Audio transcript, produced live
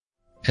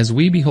As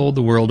we behold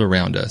the world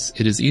around us,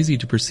 it is easy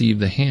to perceive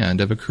the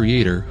hand of a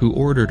Creator who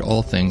ordered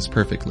all things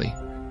perfectly.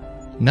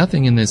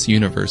 Nothing in this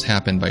universe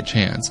happened by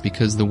chance,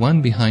 because the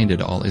one behind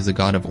it all is a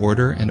God of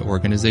order and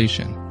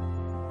organization.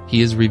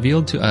 He has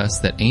revealed to us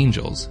that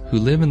angels, who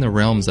live in the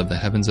realms of the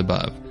heavens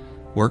above,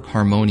 work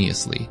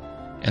harmoniously,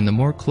 and the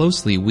more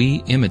closely we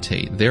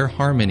imitate their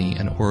harmony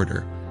and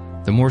order,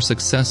 the more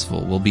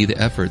successful will be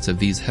the efforts of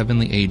these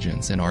heavenly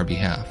agents in our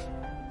behalf.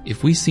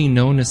 If we see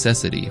no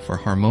necessity for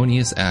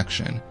harmonious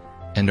action,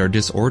 and are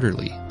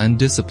disorderly,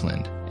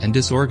 undisciplined, and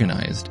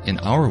disorganized in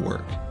our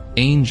work,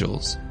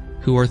 angels,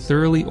 who are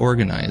thoroughly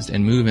organized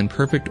and move in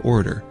perfect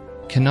order,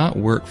 cannot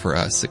work for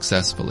us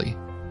successfully.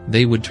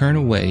 They would turn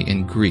away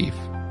in grief,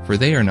 for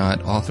they are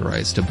not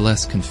authorized to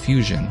bless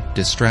confusion,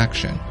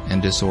 distraction,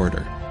 and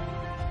disorder.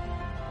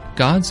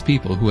 God's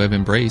people who have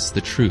embraced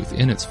the truth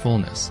in its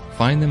fullness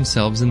find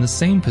themselves in the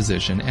same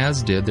position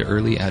as did the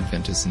early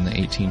Adventists in the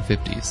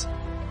 1850s.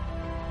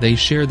 They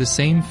share the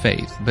same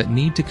faith, but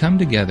need to come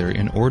together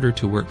in order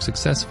to work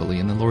successfully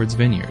in the Lord's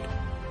vineyard.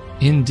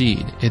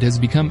 Indeed, it has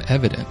become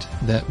evident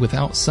that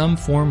without some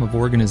form of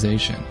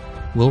organization,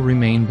 we'll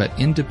remain but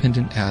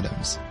independent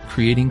atoms,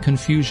 creating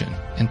confusion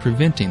and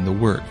preventing the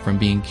work from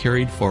being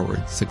carried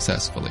forward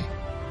successfully.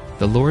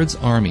 The Lord's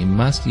army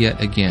must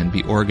yet again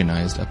be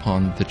organized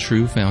upon the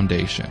true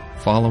foundation,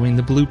 following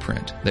the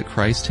blueprint that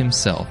Christ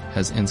Himself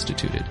has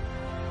instituted.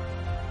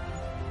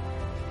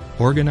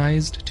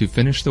 Organized to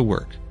finish the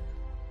work.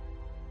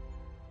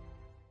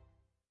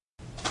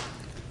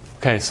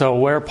 Okay, so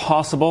where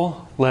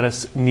possible, let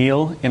us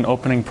kneel in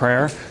opening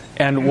prayer.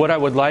 And what I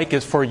would like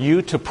is for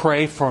you to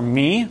pray for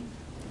me,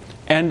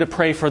 and to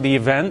pray for the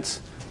event,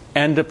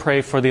 and to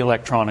pray for the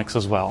electronics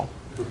as well.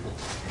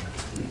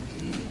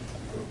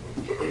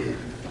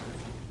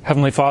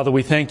 Heavenly Father,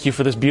 we thank You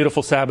for this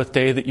beautiful Sabbath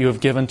day that You have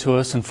given to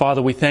us. And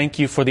Father, we thank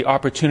You for the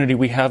opportunity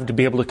we have to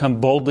be able to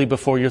come boldly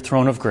before Your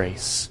throne of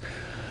grace.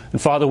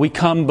 And Father, we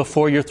come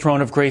before Your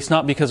throne of grace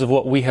not because of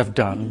what we have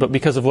done, but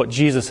because of what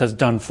Jesus has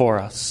done for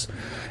us.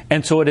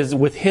 And so it is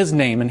with His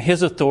name and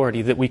His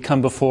authority that we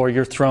come before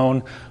Your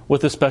throne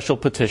with a special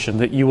petition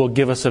that You will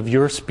give us of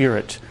Your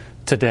Spirit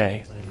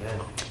today. Amen.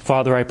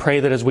 Father, I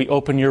pray that as we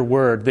open Your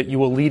Word, that You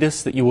will lead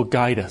us, that You will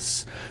guide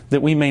us,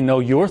 that we may know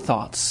Your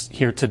thoughts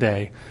here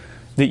today,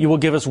 that You will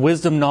give us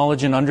wisdom,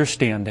 knowledge, and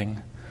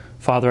understanding.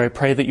 Father, I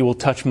pray that You will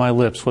touch my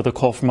lips with a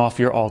coal from off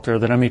Your altar,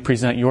 that I may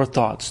present Your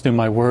thoughts through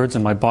my words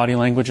and my body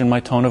language and my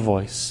tone of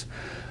voice.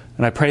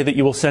 And I pray that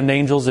You will send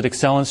angels that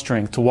excel in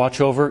strength to watch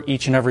over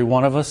each and every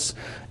one of us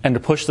and to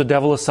push the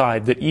devil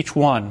aside, that each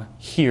one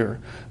here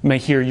may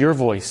hear Your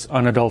voice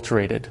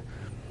unadulterated.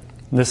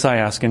 This I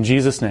ask in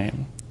Jesus'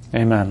 name.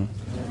 Amen.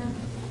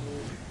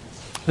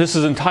 This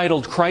is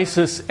entitled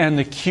Crisis and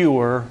the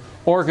Cure,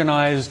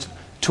 Organized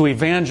to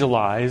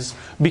Evangelize,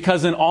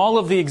 because in all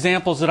of the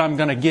examples that I'm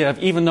going to give,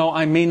 even though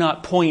I may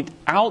not point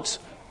out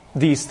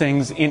these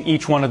things in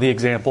each one of the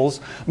examples,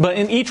 but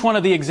in each one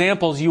of the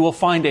examples you will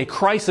find a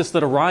crisis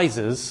that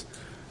arises,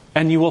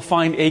 and you will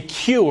find a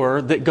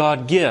cure that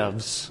God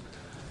gives,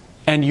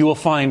 and you will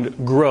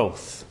find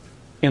growth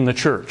in the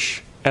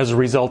church as a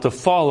result of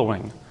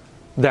following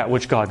that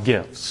which God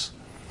gives.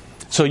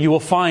 So you will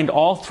find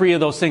all three of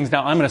those things.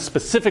 Now I'm going to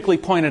specifically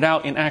point it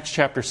out in Acts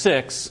chapter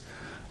 6,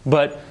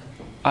 but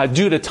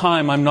due to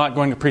time I'm not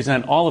going to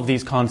present all of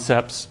these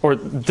concepts, or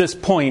this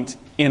point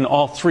in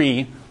all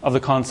three of the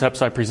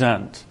concepts I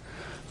present.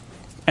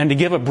 And to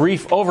give a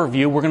brief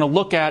overview, we're going to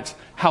look at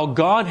how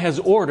God has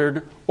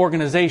ordered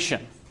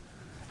organization.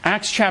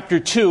 Acts chapter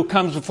 2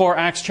 comes before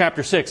Acts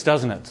chapter 6,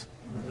 doesn't it?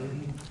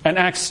 And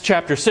Acts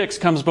chapter 6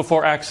 comes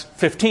before Acts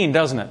 15,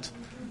 doesn't it?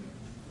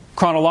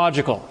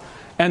 Chronological.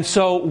 And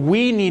so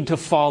we need to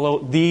follow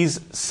these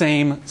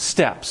same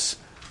steps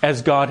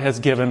as God has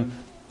given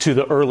to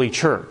the early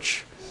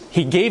church.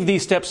 He gave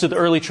these steps to the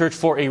early church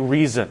for a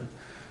reason.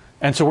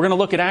 And so we're going to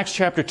look at Acts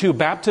chapter 2,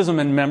 baptism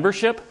and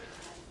membership.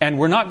 And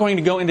we're not going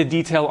to go into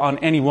detail on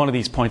any one of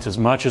these points as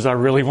much as I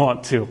really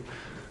want to.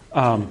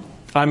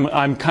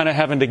 I'm kind of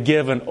having to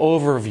give an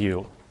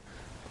overview.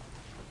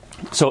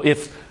 So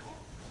if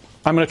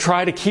I'm going to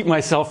try to keep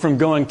myself from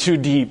going too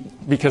deep,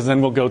 because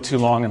then we'll go too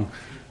long and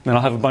then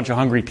I'll have a bunch of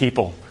hungry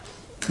people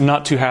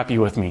not too happy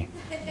with me.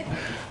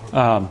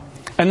 And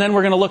then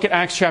we're going to look at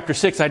Acts chapter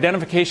 6,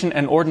 identification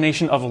and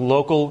ordination of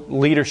local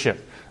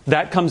leadership.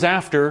 That comes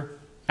after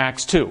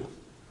Acts 2.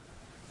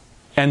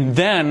 And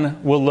then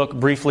we'll look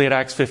briefly at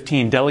Acts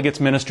 15, delegates,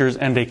 ministers,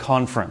 and a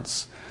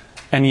conference.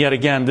 And yet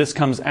again, this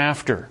comes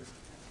after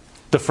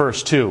the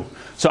first two.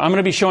 So I'm going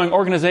to be showing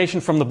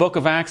organization from the book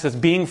of Acts as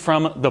being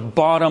from the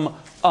bottom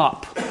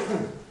up,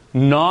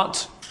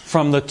 not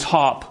from the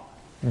top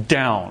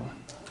down.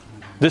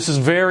 This is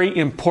a very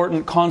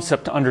important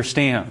concept to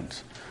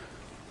understand.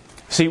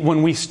 See,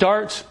 when we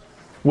start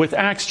with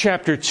Acts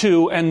chapter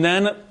 2 and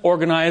then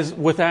organize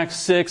with Acts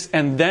 6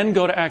 and then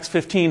go to Acts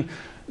 15,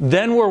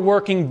 then we're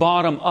working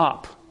bottom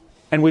up.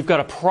 And we've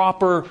got a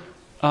proper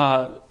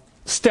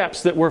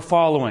steps that we're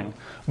following.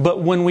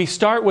 But when we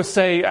start with,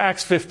 say,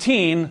 Acts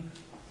 15,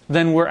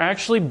 then we're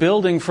actually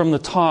building from the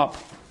top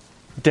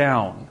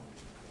down.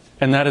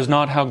 And that is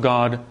not how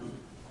God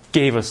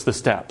gave us the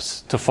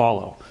steps to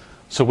follow.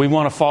 So we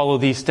want to follow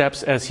these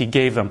steps as He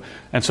gave them.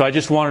 And so I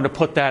just wanted to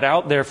put that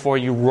out there for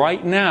you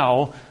right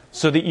now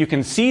so that you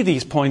can see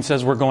these points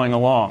as we're going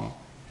along.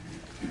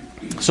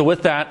 So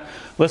with that,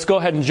 let's go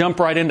ahead and jump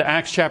right into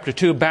Acts chapter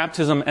 2,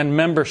 baptism and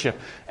membership.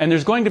 And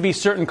there's going to be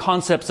certain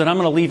concepts that I'm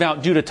going to leave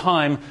out due to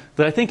time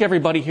that I think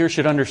everybody here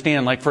should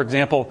understand. Like, for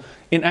example,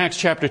 in Acts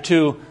chapter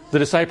 2, the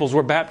disciples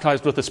were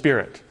baptized with the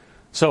Spirit.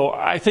 So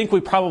I think we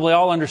probably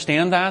all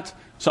understand that.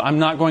 So I'm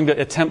not going to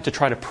attempt to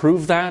try to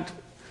prove that.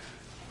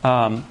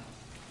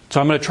 So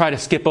I'm going to try to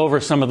skip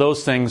over some of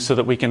those things so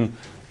that we can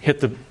hit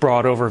the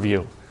broad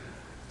overview.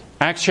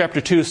 Acts chapter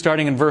 2,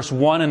 starting in verse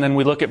 1, and then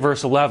we look at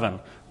verse 11.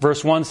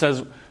 Verse 1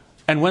 says,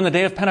 "And when the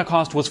day of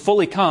Pentecost was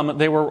fully come,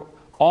 they were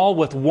all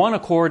with one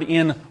accord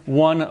in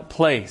one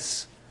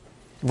place."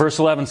 Verse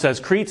 11 says,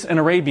 "Cretes and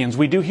Arabians,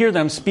 we do hear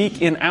them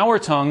speak in our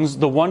tongues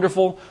the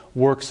wonderful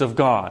works of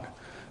God."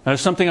 Now,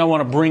 there's something I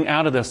want to bring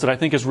out of this that I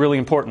think is really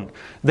important.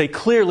 They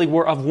clearly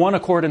were of one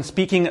accord and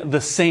speaking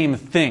the same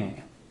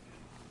thing.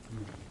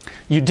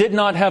 You did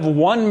not have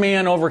one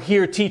man over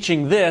here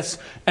teaching this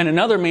and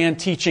another man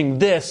teaching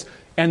this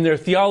and their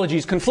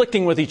theologies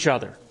conflicting with each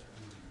other.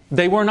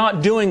 They were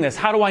not doing this.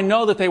 How do I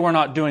know that they were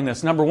not doing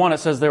this? Number one, it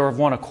says they were of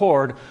one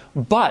accord.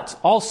 But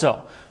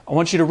also, I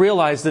want you to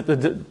realize that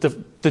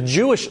the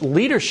Jewish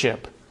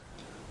leadership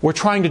were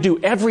trying to do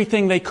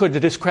everything they could to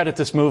discredit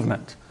this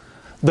movement.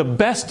 The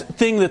best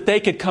thing that they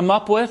could come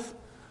up with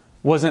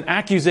was an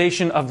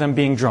accusation of them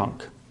being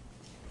drunk.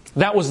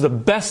 That was the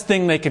best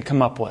thing they could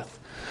come up with.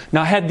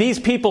 Now, had these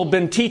people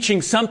been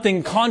teaching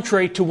something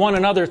contrary to one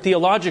another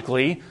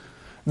theologically,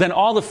 then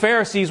all the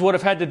Pharisees would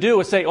have had to do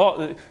is say,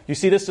 "Oh, you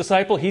see this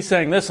disciple? He's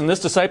saying this, and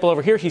this disciple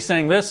over here, he's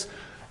saying this.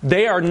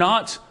 They are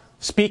not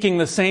speaking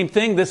the same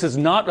thing. This is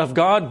not of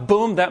God."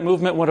 Boom, that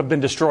movement would have been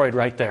destroyed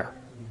right there.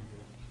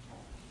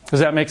 Does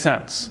that make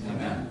sense?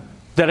 Amen.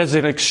 That is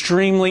an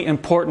extremely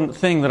important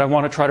thing that I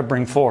want to try to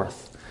bring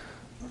forth.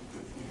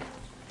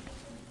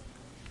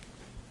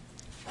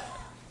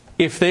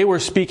 If they were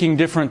speaking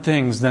different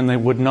things, then they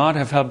would not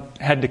have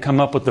had to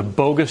come up with the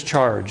bogus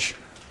charge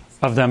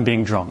of them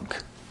being drunk.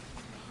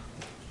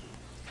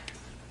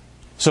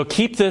 So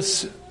keep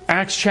this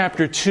Acts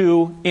chapter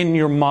 2 in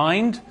your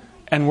mind,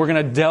 and we're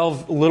going to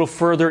delve a little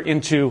further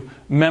into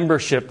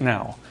membership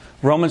now.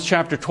 Romans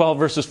chapter 12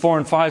 verses 4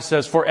 and 5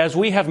 says, "For as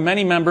we have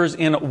many members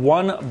in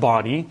one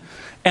body,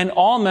 and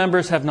all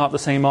members have not the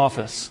same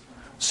office,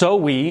 so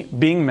we,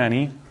 being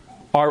many,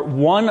 are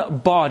one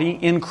body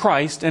in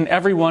Christ, and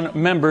everyone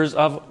members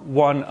of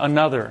one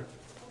another."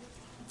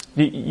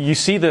 You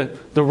see the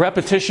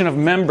repetition of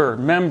member,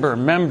 member,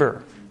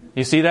 member.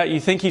 You see that? You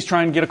think he's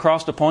trying to get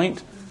across the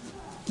point?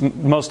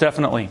 Most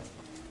definitely.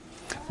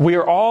 We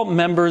are all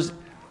members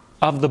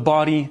of the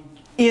body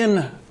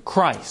in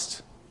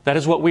Christ. That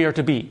is what we are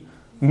to be.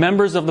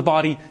 Members of the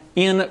body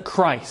in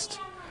Christ.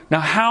 Now,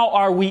 how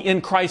are we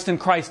in Christ and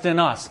Christ in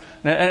us?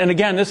 And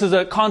again, this is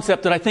a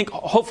concept that I think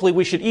hopefully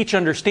we should each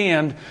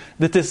understand,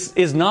 that this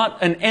is not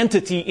an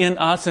entity in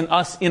us and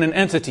us in an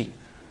entity.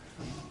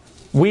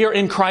 We are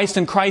in Christ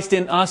and Christ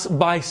in us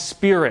by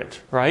Spirit,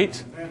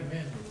 right?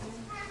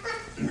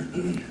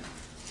 Amen.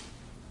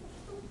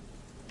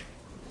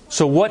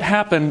 So what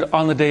happened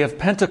on the day of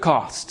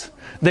Pentecost?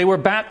 They were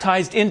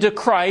baptized into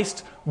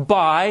Christ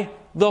by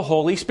the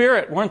Holy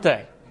Spirit, weren't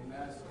they?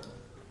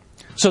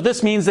 So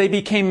this means they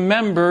became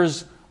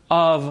members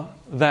of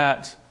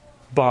that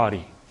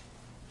body.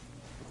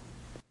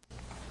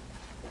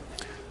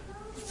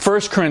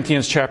 1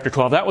 Corinthians chapter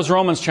 12. That was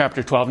Romans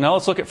chapter 12. Now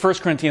let's look at 1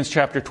 Corinthians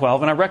chapter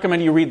 12. And I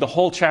recommend you read the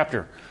whole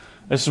chapter.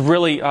 This is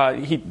really,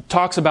 he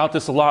talks about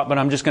this a lot, but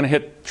I'm just going to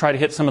try to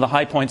hit some of the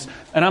high points.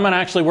 And I'm going to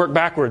actually work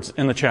backwards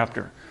in the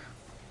chapter.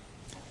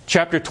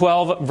 Chapter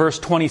 12, verse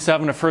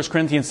 27 of 1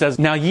 Corinthians says,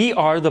 "Now ye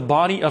are the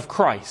body of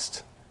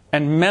Christ,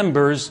 and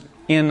members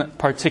in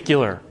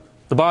particular."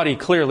 The body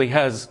clearly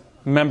has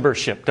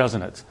membership,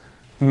 doesn't it?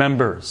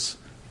 Members.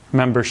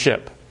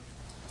 Membership.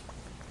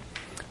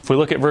 If we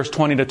look at verse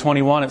 20 to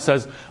 21, it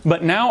says,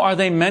 "But now are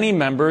they many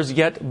members,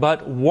 yet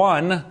but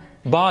one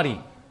body."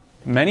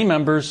 Many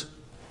members,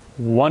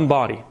 one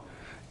body.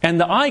 "And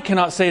the eye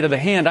cannot say to the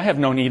hand, I have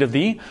no need of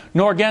thee,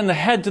 nor again the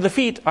head to the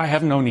feet, I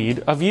have no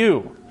need of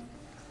you."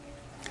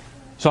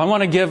 So I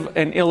want to give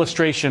an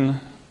illustration.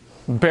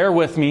 Bear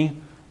with me.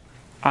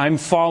 I'm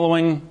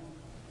following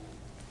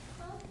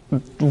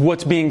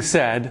what's being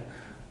said.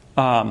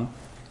 And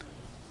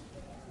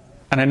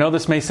I know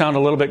this may sound a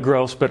little bit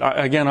gross, but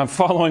again, I'm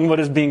following what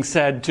is being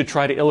said to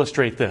try to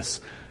illustrate this.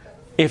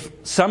 If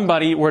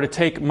somebody were to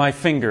take my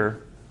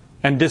finger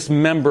and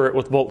dismember it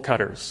with bolt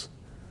cutters,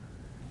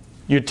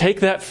 you'd take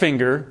that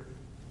finger,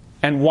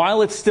 and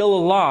while it's still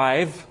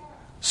alive,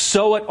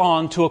 sew it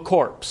onto a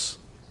corpse.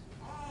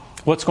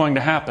 What's going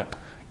to happen?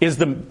 Is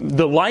the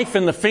life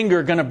in the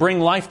finger going to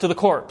bring life to the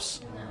corpse?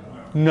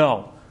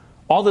 No.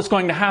 All that's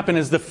going to happen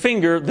is the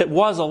finger that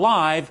was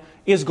alive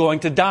is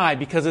going to die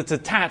because it's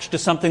attached to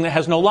something that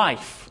has no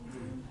life.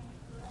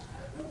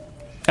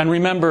 And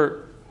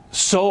remember,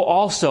 so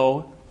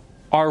also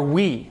are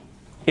we.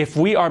 if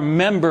we are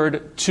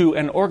membered to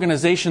an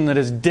organization that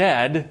is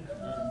dead,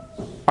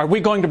 are we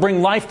going to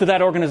bring life to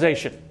that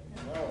organization?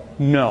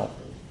 No,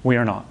 we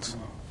are not.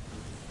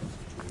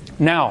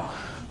 Now,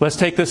 let's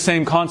take this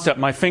same concept.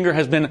 My finger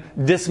has been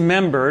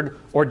dismembered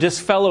or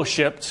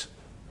disfellowshipped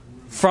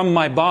from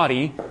my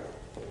body.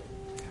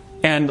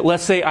 And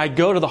let's say I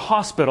go to the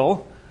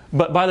hospital,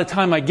 but by the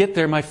time I get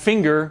there, my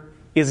finger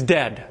is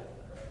dead.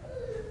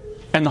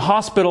 And the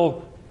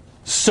hospital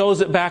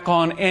sews it back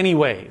on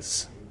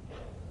anyways.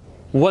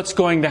 What's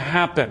going to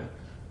happen?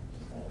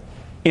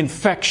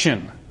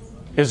 Infection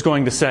is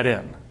going to set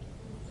in.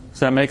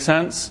 Does that make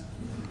sense?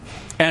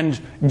 And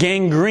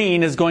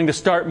gangrene is going to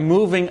start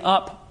moving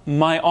up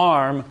my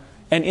arm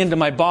and into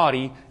my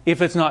body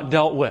if it's not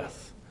dealt with.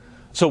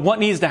 So what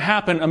needs to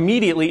happen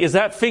immediately is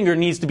that finger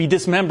needs to be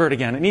dismembered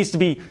again. It needs to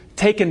be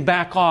taken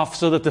back off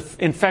so that the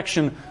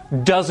infection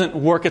doesn't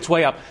work its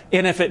way up.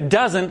 And if it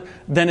doesn't,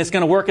 then it's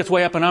going to work its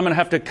way up and I'm going to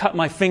have to cut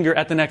my finger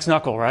at the next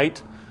knuckle,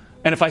 right?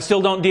 And if I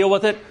still don't deal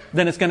with it,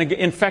 then it's going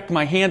to infect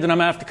my hand and I'm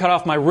going to have to cut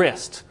off my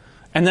wrist.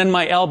 And then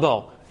my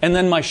elbow. And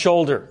then my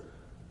shoulder.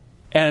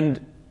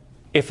 And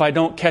if I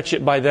don't catch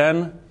it by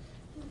then,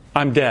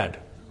 I'm dead,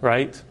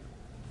 right?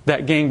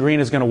 That gangrene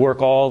is going to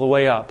work all the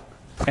way up.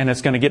 And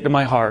it's going to get to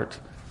my heart.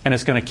 And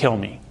it's going to kill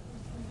me.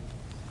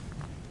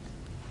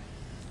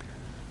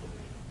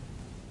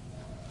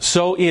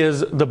 So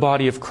is the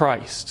body of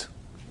Christ.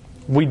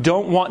 We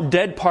don't want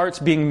dead parts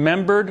being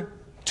membered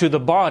to the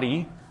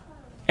body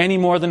any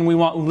more than we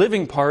want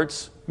living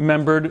parts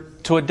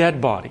membered to a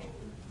dead body.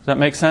 Does that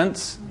make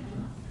sense?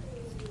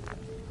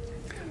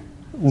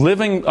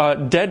 Living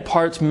dead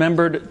parts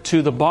membered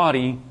to the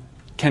body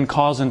can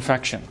cause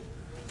infection.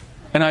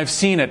 And I've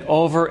seen it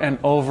over and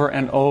over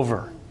and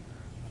over.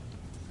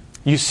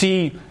 You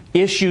see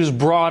issues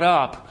brought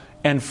up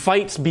and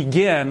fights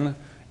begin,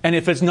 and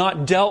if it's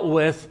not dealt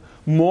with,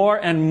 more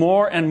and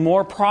more and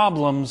more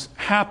problems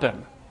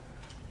happen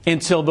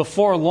until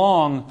before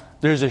long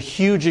there's a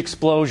huge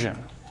explosion.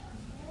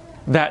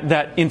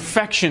 That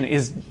infection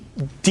is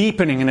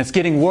deepening and it's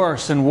getting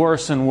worse and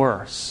worse and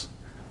worse.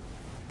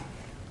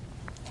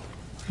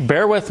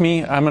 Bear with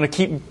me. I'm going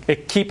to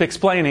keep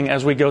explaining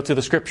as we go through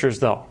the scriptures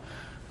though.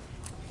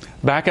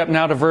 Back up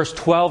now to verse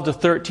 12 to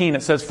 13.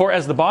 It says, "For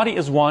as the body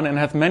is one and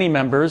hath many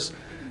members,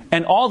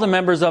 and all the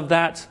members of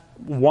that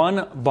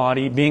one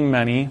body, being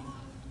many,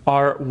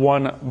 are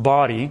one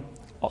body,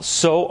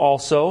 so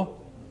also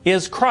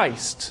is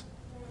Christ."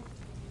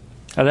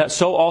 Now that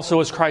 "so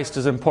also is Christ"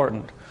 is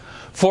important.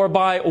 "For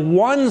by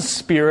one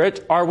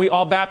Spirit are we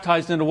all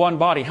baptized into one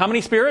body." How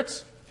many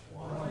spirits?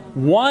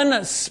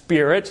 One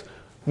Spirit.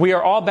 We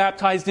are all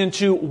baptized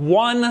into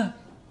one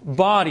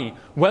body,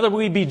 whether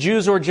we be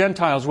Jews or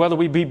Gentiles, whether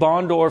we be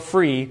bond or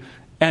free,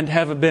 and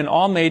have been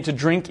all made to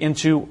drink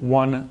into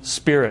one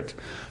Spirit.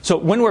 So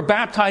when we're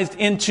baptized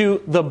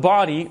into the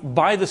body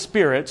by the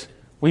Spirit,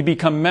 we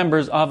become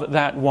members of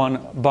that one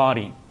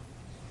body.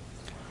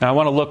 Now I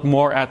want to look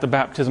more at the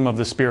baptism of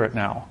the Spirit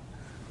now.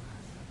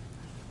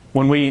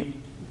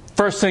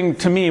 First thing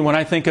to me when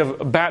I think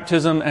of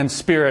baptism and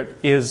Spirit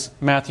is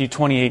Matthew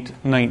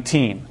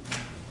 28:19.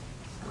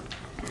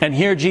 And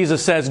here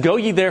Jesus says, "Go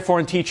ye therefore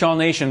and teach all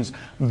nations,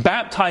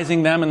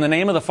 baptizing them in the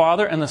name of the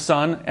Father and the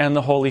Son and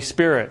the Holy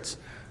Spirit."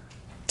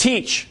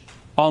 Teach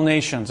all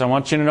nations. I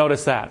want you to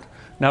notice that.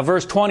 Now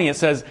verse 20 it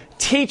says,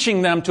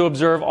 "Teaching them to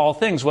observe all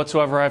things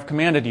whatsoever I have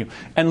commanded you.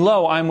 And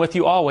lo, I am with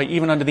you always,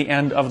 even unto the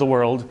end of the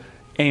world.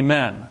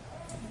 Amen."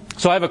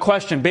 So I have a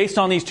question. Based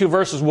on these two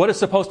verses, what is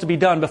supposed to be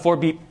done before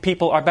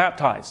people are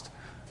baptized?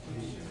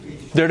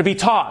 They're to be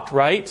taught,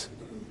 right?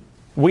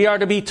 We are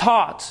to be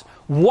taught.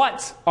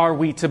 What are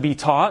we to be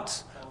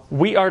taught?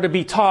 We are to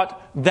be taught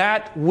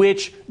that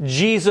which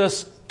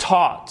Jesus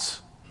taught.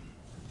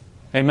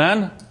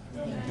 Amen?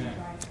 Amen.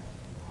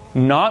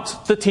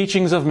 Not the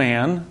teachings of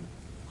man,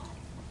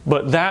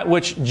 but that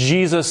which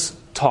Jesus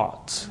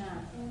taught.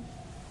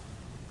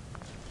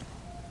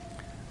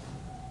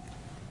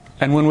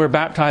 And when we're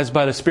baptized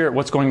by the Spirit,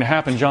 what's going to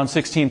happen? John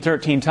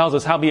 16:13 tells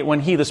us, "Howbeit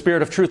when He, the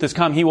Spirit of truth, is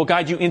come, He will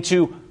guide you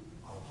into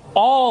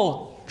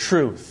all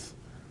truth."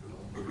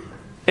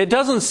 It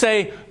doesn't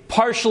say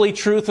partially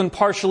truth and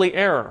partially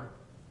error.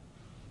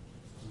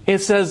 It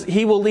says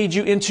He will lead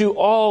you into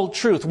all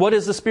truth. What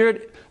is the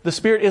Spirit? The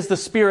Spirit is the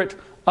Spirit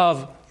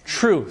of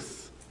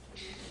truth.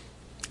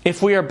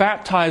 If we are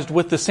baptized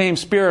with the same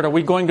Spirit, are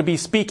we going to be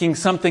speaking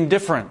something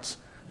different?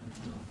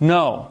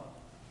 No.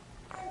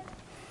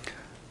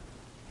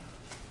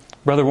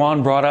 Brother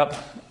Juan brought up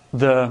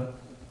the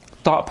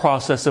thought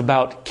process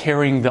about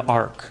carrying the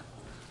ark.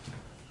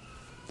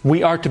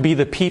 We are to be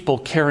the people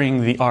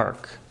carrying the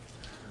ark.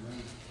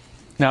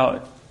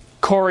 Now,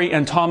 Corey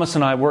and Thomas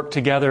and I worked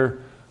together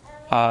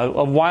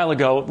a while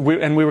ago,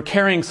 and we were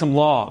carrying some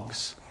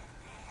logs.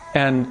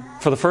 And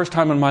for the first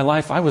time in my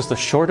life, I was the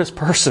shortest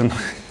person.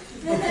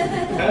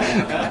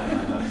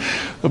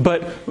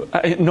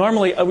 But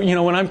normally,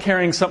 when I'm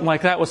carrying something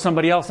like that with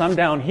somebody else, I'm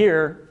down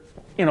here,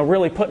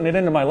 really putting it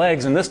into my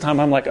legs. And this time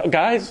I'm like,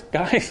 guys.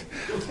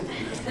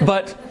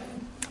 But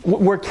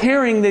we're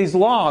carrying these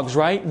logs,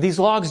 right? These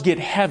logs get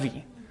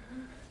heavy.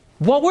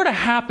 What were to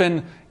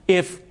happen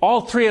if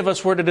all three of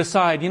us were to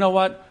decide, you know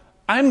what,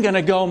 I'm going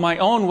to go my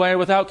own way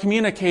without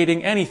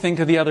communicating anything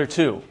to the other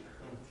two?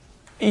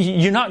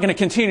 You're not going to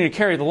continue to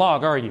carry the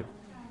log, are you?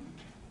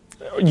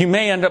 You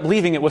may end up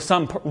leaving it with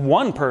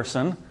one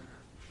person,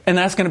 and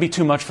that's going to be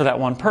too much for that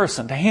one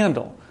person to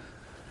handle.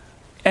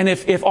 And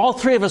if all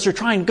three of us are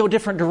trying to go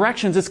different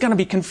directions, it's going to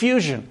be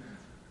confusion.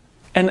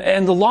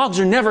 And the logs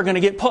are never going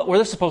to get put where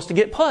they're supposed to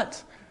get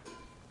put.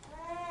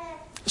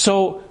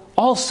 So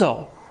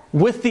also,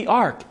 with the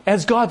ark,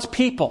 as God's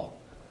people,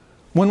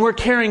 when we're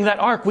carrying that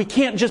ark, we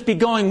can't just be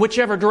going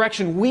whichever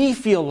direction we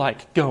feel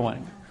like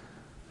going.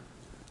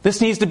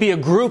 This needs to be a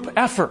group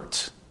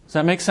effort. Does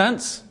that make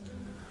sense?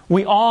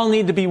 We all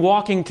need to be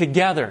walking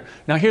together.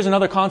 Now here's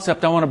another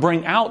concept I want to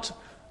bring out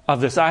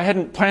of this. I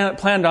hadn't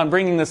planned on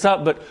bringing this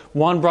up, but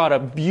Juan brought a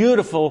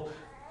beautiful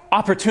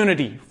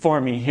opportunity for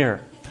me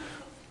here.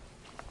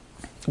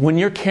 When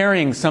you're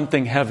carrying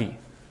something heavy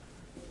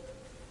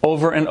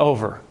over and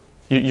over,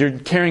 you're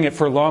carrying it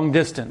for a long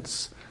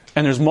distance,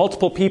 and there's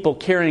multiple people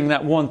carrying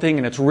that one thing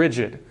and it's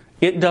rigid,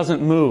 it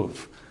doesn't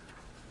move.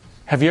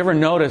 Have you ever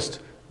noticed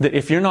that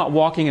if you're not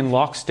walking in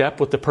lockstep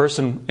with the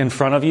person in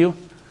front of you,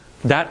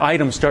 that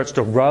item starts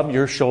to rub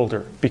your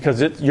shoulder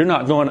because you're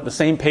not going at the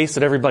same pace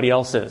that everybody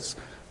else is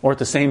or at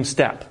the same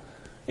step.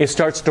 It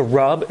starts to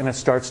rub and it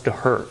starts to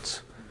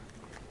hurt.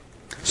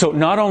 So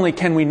not only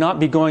can we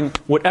not be going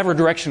whatever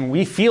direction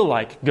we feel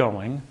like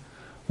going,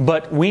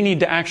 but we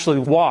need to actually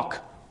walk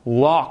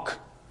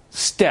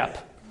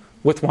lockstep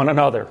with one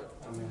another.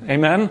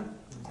 Amen?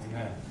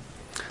 Amen?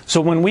 So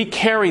when we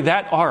carry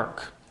that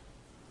ark,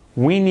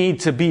 we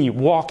need to be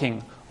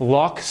walking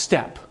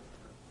lockstep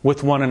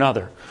with one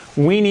another.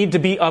 We need to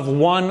be of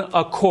one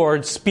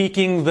accord,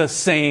 speaking the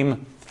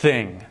same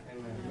thing.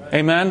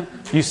 Amen?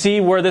 You see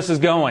where this is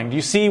going? Do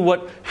you see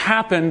what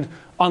happened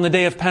on the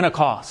day of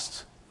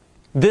Pentecost?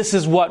 This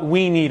is what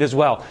we need as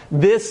well.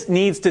 This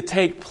needs to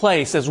take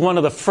place as one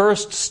of the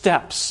first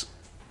steps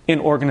in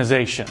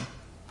organization.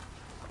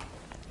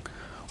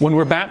 When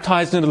we're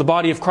baptized into the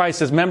body of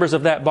Christ as members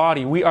of that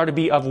body, we are to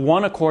be of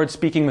one accord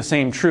speaking the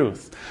same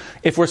truth.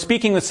 If we're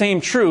speaking the same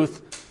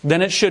truth,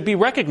 then it should be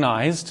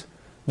recognized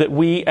that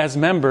we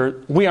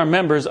are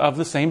members of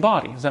the same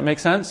body. Does that make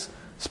sense?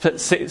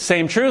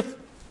 Same truth,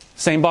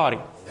 same body.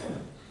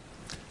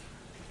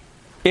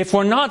 If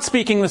we're not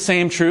speaking the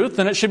same truth,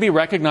 then it should be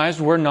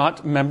recognized we're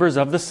not members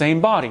of the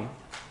same body.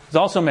 Does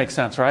also make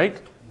sense, right?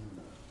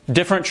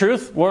 Different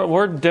truth,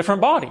 we're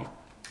different body.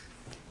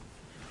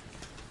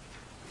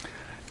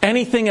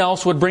 Anything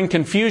else would bring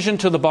confusion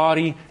to the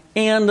body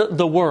and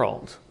the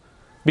world.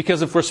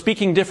 Because if we're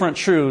speaking different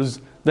truths,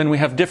 then we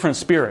have different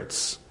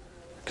spirits.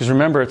 Because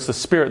remember, it's the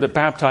Spirit that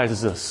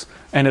baptizes us,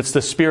 and it's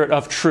the Spirit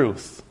of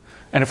truth.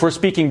 And if we're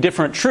speaking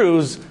different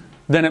truths,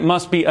 then it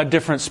must be a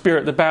different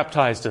Spirit that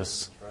baptized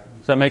us.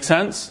 Does that make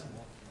sense?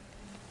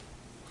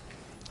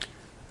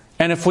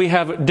 And if we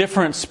have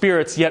different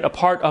spirits yet a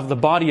part of the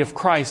body of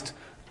Christ,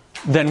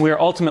 then we are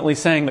ultimately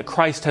saying that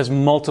Christ has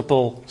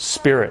multiple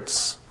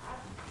spirits.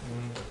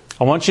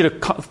 I want you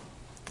to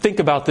think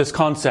about this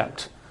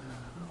concept.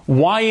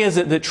 Why is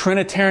it that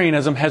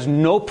Trinitarianism has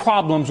no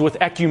problems with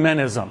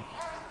ecumenism?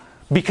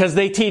 Because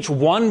they teach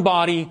one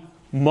body,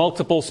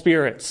 multiple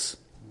spirits,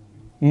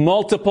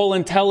 multiple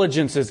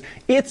intelligences.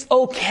 It's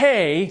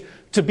okay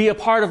to be a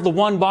part of the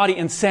one body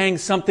and saying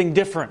something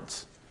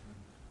different.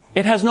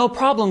 It has no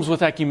problems with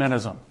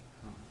ecumenism.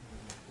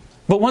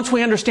 But once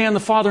we understand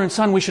the Father and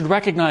Son, we should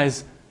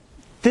recognize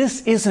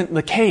this isn't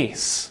the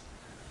case.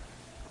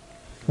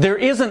 There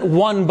isn't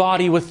one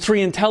body with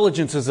three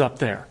intelligences up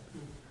there.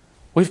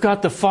 We've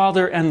got the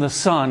Father and the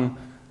Son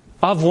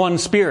of one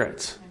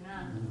Spirit.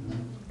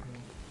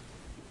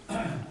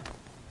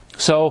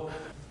 So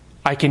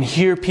I can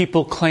hear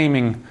people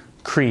claiming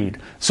creed.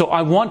 So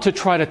I want to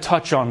try to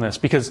touch on this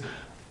because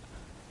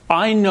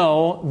I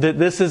know that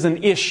this is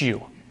an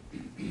issue.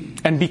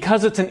 And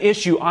because it's an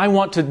issue, I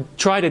want to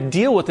try to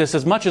deal with this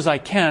as much as I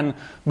can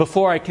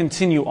before I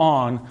continue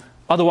on.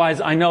 Otherwise,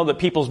 I know that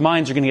people's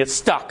minds are going to get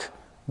stuck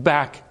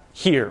back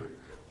here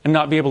and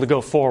not be able to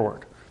go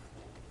forward.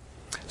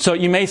 So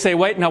you may say,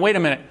 wait a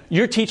minute.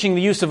 You're teaching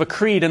the use of a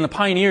creed, and the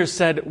pioneers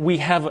said we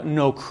have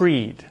no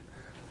creed.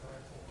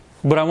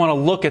 But I want to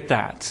look at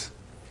that.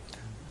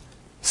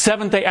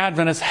 Seventh-day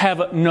Adventists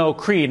have no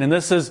creed. And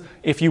this is,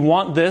 if you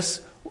want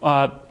this,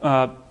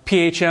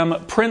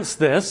 PHM prints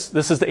this.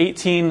 This is the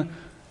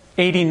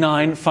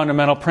 1889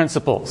 Fundamental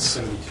Principles.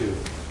 72.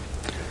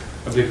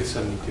 I believe it's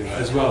 72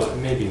 as well.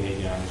 Maybe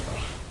 89 as well.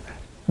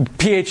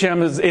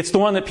 PHM it's the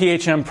one that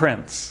PHM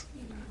prints.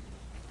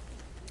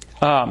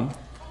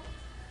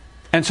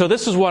 And so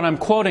this is what I'm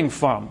quoting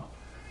from.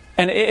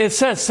 And it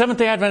says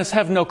Seventh-day Adventists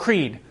have no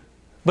creed.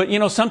 But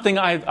something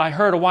I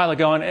heard a while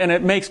ago, and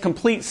it makes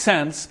complete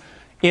sense,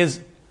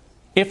 is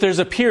if there's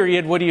a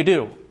period, what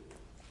do?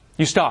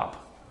 You stop.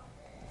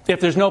 If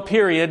there's no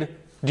period,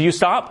 do you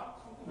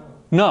stop?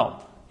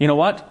 No. You know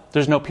what?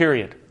 There's no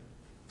period.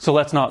 So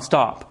let's not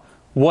stop.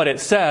 What it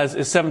says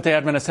is Seventh-day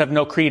Adventists have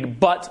no creed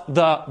but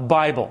the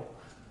Bible.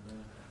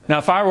 Now,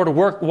 if I were to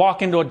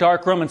walk into a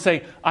dark room and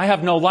say, I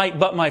have no light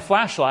but my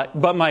flashlight,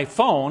 but my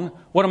phone,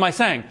 what am I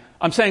saying?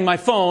 I'm saying my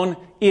phone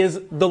is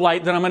the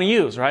light that I'm going to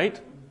use, right?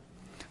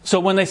 So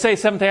when they say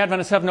Seventh-day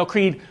Adventists have no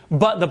creed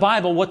but the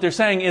Bible, what they're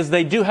saying is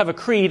they do have a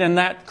creed, and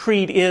that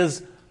creed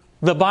is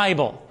the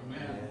Bible.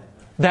 Amen.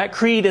 That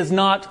creed is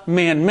not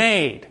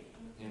man-made,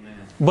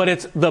 but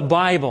it's the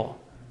Bible.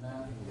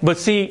 Amen. But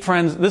see,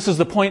 friends, this is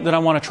the point that I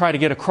want to try to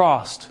get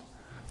across.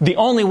 The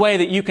only way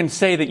that you can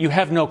say that you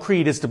have no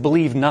creed is to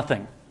believe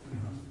nothing.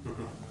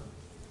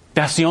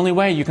 That's the only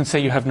way you can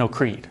say you have no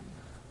creed.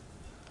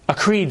 A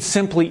creed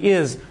simply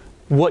is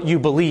what you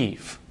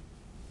believe.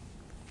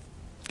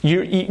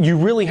 You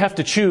really have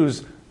to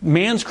choose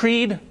man's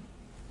creed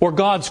or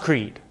God's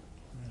creed.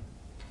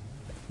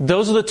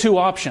 Those are the two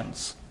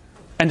options.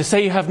 And to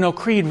say you have no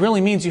creed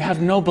really means you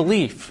have no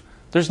belief.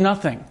 There's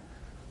nothing.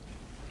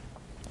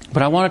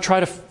 But I want to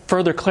try to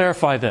further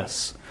clarify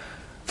this.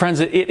 Friends,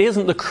 it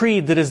isn't the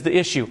creed that is the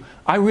issue.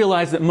 I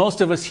realize that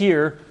most of us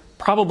here,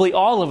 probably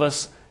all of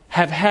us,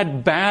 have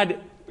had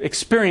bad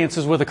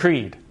experiences with a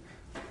creed.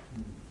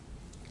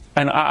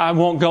 And I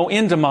won't go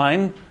into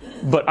mine,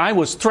 but I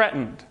was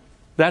threatened.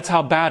 That's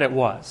how bad it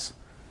was.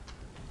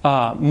 So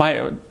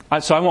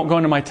I won't go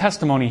into my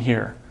testimony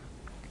here.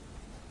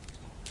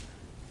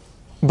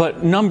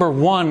 But number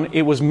one,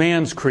 it was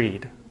man's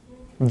creed.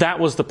 That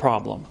was the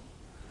problem.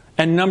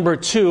 And number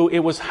two, it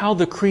was how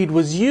the creed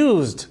was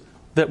used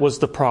that was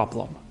the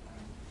problem.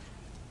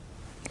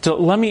 So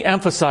let me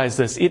emphasize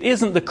this. It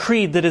isn't the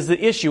creed that is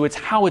the issue. It's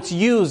how it's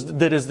used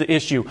that is the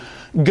issue.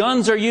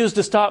 Guns are used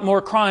to stop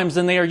more crimes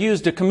than they are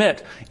used to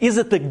commit. Is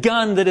it the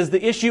gun that is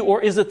the issue, or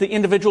is it the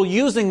individual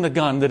using the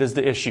gun that is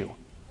the issue?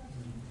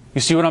 You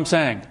see what I'm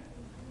saying?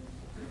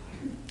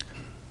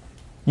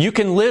 You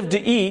can live to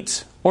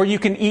eat, or you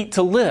can eat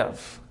to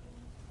live.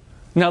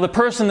 Now, the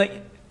person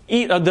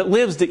that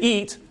lives to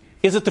eat,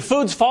 is it the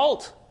food's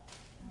fault?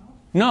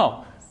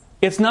 No.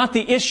 It's not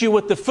the issue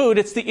with the food,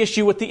 it's the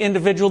issue with the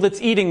individual that's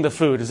eating the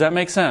food. Does that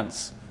make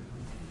sense?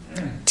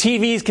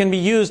 TVs can be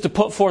used to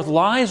put forth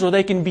lies, or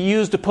they can be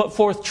used to put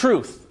forth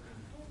truth.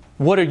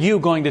 What are you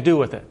going to do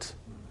with it?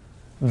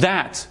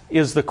 That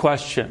is the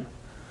question.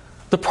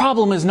 The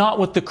problem is not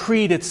with the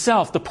creed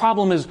itself. The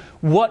problem is,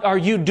 what are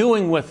you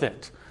doing with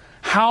it?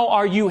 How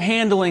are you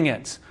handling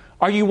it?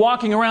 Are you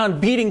walking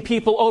around beating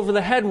people over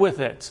the head with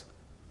it?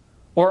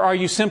 Or are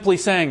you simply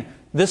saying,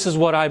 this is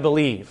what I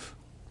believe?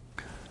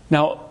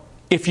 Now,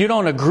 if you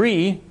don't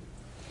agree,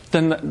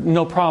 then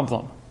no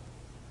problem.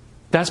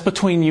 That's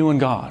between you and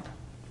God.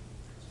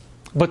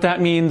 But that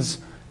means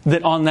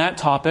that on that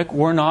topic,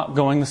 we're not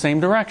going the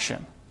same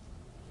direction.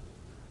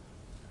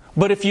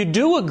 But if you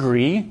do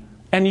agree,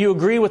 and you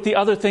agree with the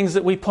other things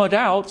that we put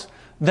out,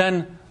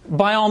 then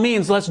by all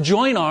means, let's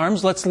join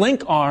arms, let's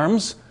link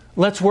arms,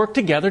 let's work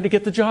together to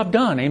get the job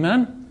done.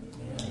 Amen?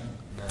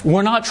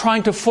 We're not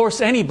trying to force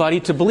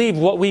anybody to believe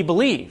what we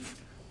believe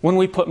when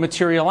we put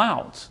material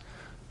out.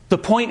 The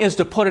point is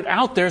to put it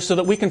out there so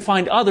that we can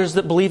find others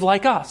that believe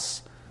like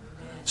us.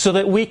 So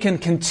that we can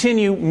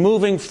continue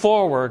moving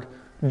forward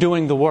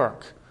doing the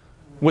work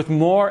with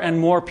more and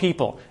more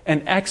people,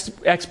 and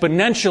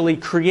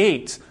exponentially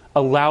create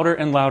a louder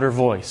and louder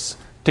voice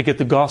to get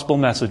the gospel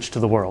message to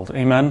the world.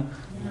 Amen?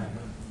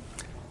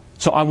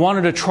 So I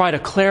wanted to try to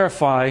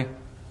clarify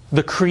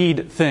the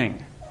creed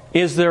thing.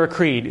 Is there a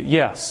creed?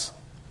 Yes,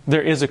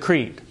 there is a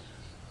creed.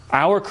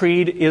 Our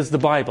creed is the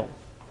Bible.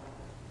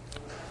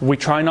 We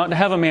try not to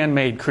have a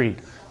man-made creed.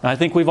 And I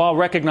think we've all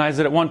recognized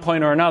that at one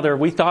point or another,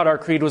 we thought our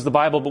creed was the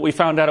Bible, but we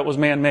found out it was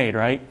man-made,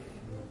 right?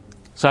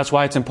 So that's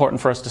why it's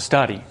important for us to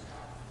study.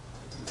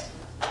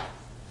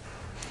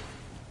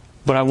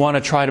 But I want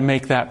to try to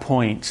make that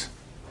point,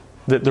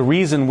 that the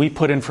reason we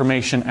put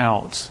information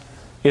out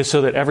is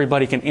so that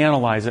everybody can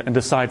analyze it and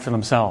decide for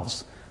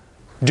themselves.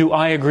 Do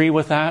I agree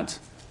with that?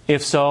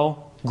 If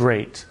so,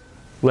 great.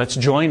 Let's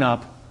join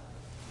up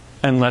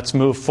and let's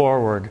move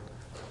forward,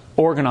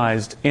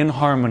 organized, in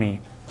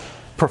harmony,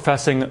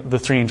 professing the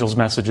three angels'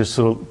 messages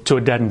to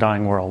a dead and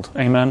dying world.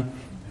 Amen?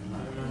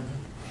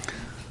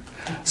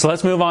 So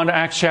let's move on to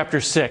Acts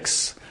chapter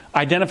 6.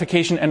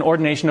 Identification and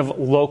ordination of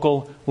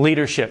local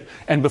leadership.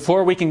 And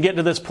before we can get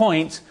to this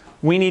point,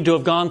 we need to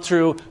have gone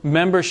through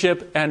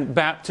membership and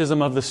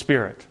baptism of the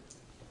Spirit.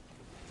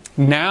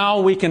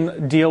 Now we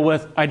can deal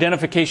with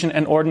identification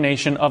and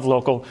ordination of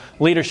local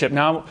leadership.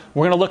 Now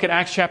we're going to look at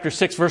Acts chapter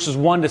 6 verses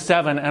 1 to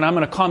 7, and I'm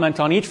going to comment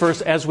on each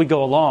verse as we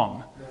go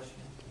along.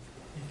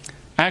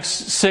 Acts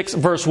 6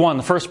 verse 1,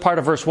 the first part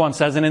of verse 1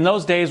 says, "And in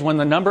those days when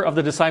the number of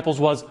the disciples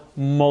was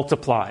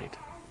multiplied."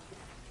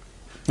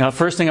 Now the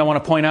first thing I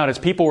want to point out is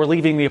people were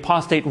leaving the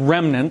apostate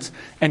remnant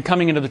and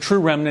coming into the true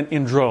remnant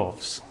in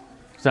droves.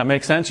 Does that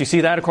make sense? You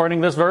see that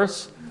according to this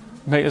verse?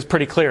 It's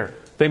pretty clear.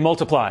 They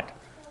multiplied.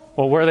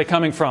 Well, where are they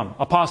coming from?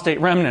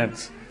 Apostate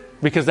remnants.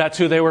 Because that's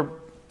who they were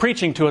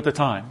preaching to at the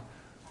time.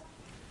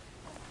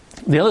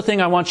 The other thing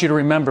I want you to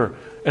remember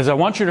is I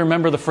want you to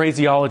remember the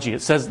phraseology.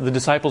 It says the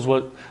disciples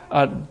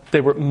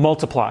they were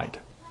multiplied.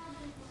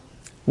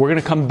 We're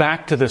going to come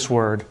back to this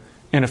word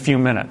in a few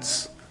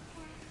minutes.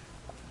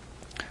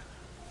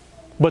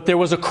 But there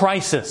was a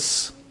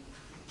crisis.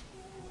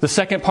 The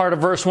second part of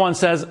verse 1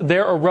 says,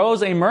 there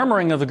arose a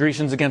murmuring of the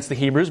Grecians against the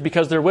Hebrews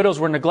because their widows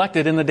were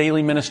neglected in the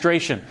daily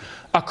ministration.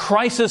 A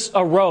crisis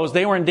arose.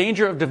 They were in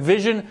danger of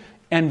division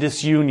and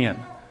disunion.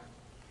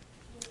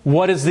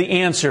 What is the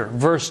answer?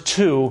 Verse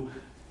 2,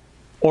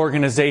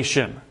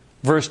 organization.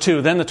 Verse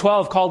 2, then the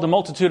 12 called the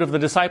multitude of the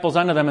disciples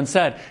unto them and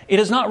said, it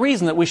is not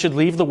reason that we should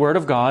leave the word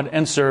of God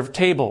and serve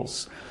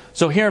tables.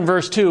 So here in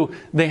verse 2,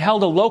 they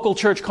held a local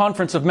church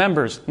conference of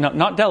members,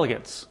 not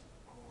delegates,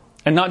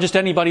 and not just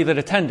anybody that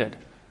attended,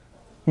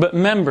 but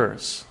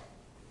members.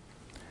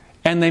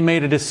 And they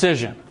made a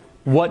decision.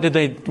 What did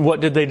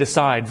they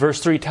decide?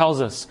 Verse 3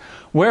 tells us,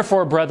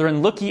 wherefore,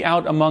 brethren, look ye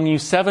out among you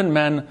 7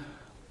 men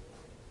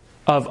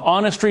of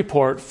honest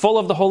report, full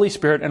of the Holy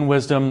Spirit and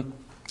wisdom,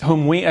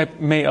 whom we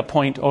may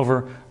appoint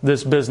over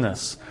this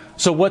business.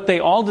 So what they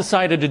all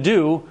decided to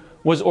do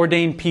was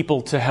ordain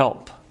people to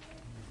help.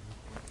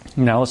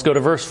 Now let's go to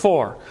verse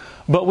 4.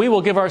 But we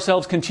will give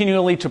ourselves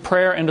continually to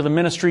prayer and to the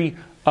ministry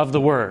of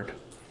the word.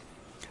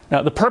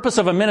 Now, the purpose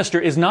of a minister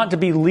is not to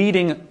be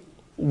leading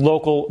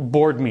local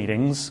board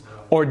meetings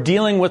or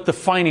dealing with the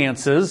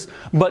finances,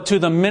 but to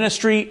the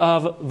ministry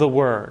of the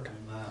word.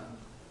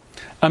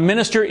 A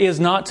minister is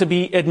not to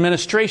be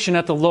administration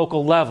at the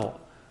local level.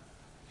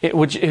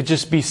 It'd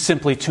just be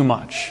simply too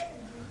much.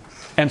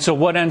 And so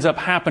what ends up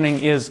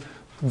happening is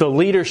the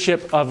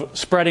leadership of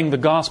spreading the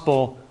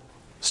gospel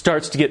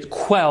starts to get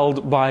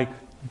quelled by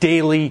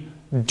daily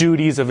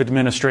duties of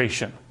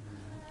administration.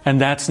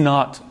 And that's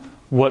not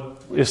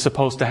what is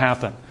supposed to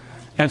happen.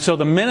 And so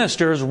the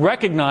ministers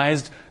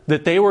recognized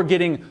that they were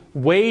getting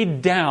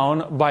weighed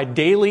down by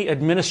daily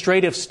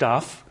administrative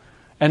stuff.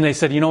 And they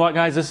said, you know what,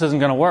 guys, this isn't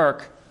going to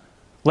work.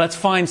 Let's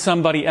find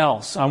somebody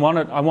else. I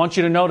want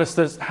you to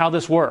notice how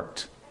this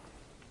worked.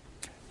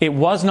 It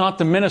was not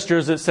the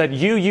ministers that said,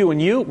 you,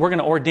 and you, we're going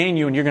to ordain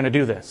you and you're going to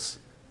do this.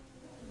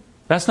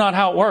 That's not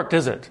how it worked,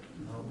 is it?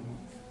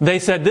 They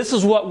said, this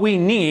is what we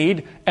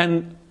need,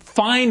 and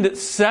find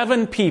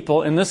 7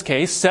 people, in this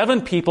case,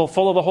 7 people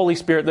full of the Holy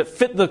Spirit that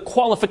fit the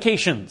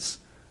qualifications,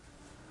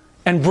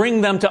 and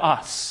bring them to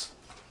us.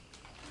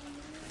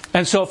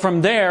 And so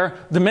from there,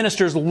 the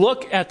ministers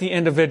look at the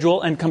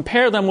individual and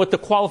compare them with the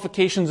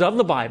qualifications of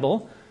the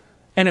Bible.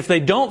 And if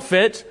they don't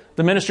fit,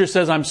 the minister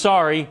says, I'm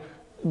sorry,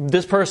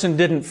 this person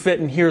didn't fit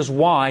and here's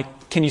why.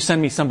 Can you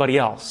send me somebody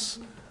else?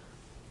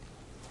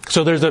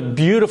 So there's a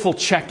beautiful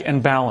check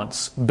and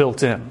balance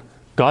built in.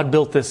 God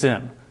built this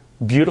in.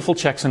 Beautiful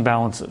checks and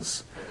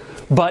balances.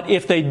 But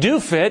if they do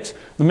fit,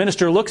 the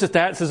minister looks at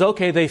that and says,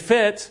 okay, they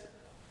fit,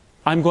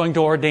 I'm going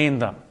to ordain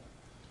them.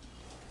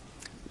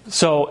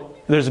 So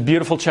there's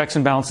beautiful checks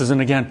and balances. And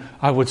again,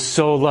 I would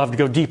so love to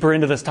go deeper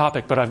into this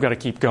topic, but I've got to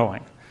keep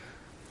going.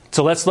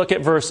 So let's look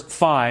at verse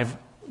 5,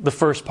 the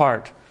first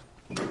part.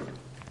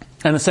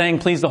 And the saying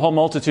pleased the whole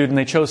multitude, and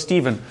they chose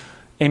Stephen,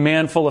 a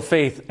man full of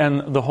faith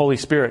and the Holy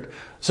Spirit.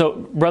 So,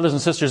 brothers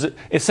and sisters,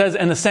 it says,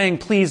 and the saying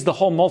pleased the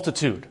whole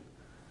multitude.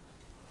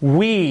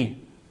 We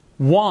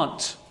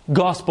want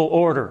gospel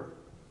order.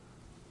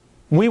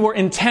 We were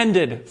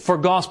intended for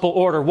gospel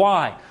order.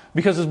 Why?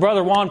 Because as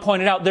Brother Juan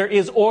pointed out, there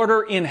is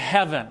order in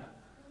heaven.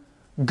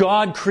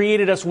 God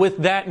created us with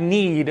that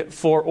need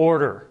for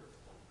order.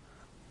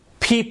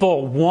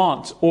 People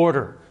want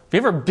order. Have you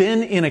ever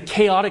been in a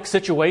chaotic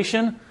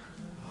situation?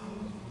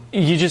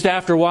 You just,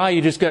 after a while,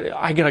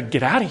 I got to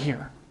get out of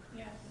here.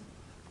 Yes.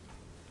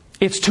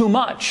 It's too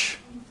much.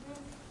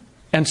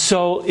 And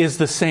so is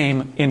the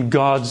same in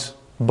God's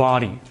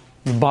body,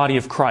 the body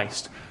of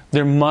Christ.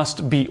 There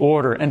must be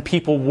order, and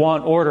people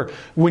want order.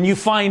 When you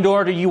find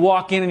order, you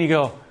walk in and you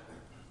go,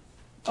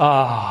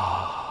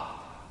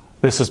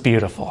 this is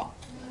beautiful.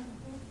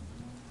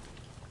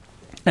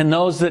 And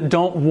those that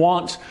don't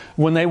want,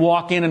 when they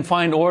walk in and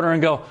find order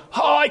and go,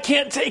 I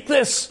can't take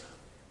this.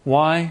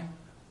 Why?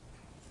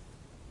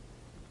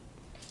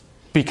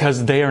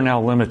 Because they are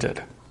now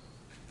limited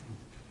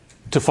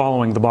to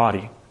following the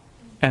body.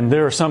 And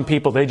there are some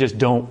people, they just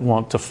don't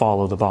want to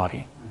follow the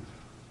body.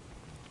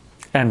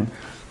 And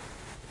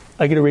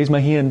I get to raise my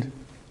hand.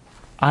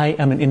 I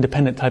am an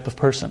independent type of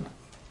person.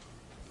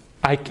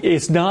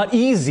 It's not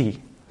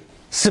easy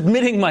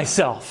submitting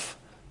myself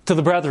to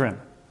the brethren.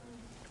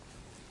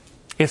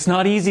 It's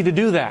not easy to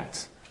do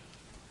that.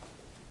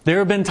 There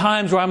have been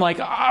times where I'm like,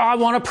 I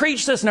want to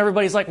preach this, and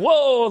everybody's like,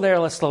 whoa,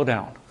 let's slow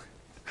down.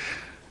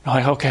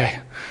 I'm like, okay,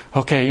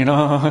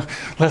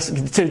 let's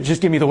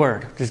just give me the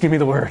word. Just give me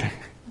the word.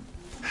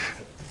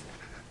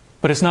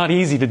 But it's not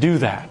easy to do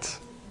that.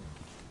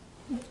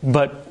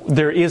 But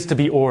there is to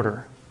be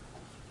order.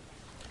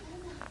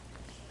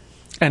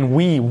 And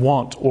we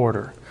want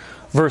order.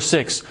 Verse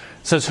 6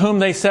 says, whom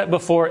they set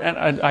before,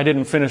 and I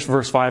didn't finish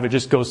verse 5, it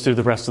just goes through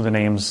the rest of the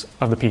names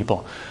of the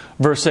people.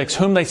 Verse 6,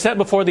 whom they set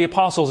before the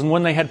apostles, and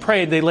when they had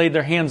prayed, they laid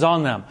their hands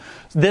on them.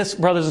 This,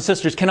 brothers and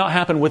sisters, cannot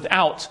happen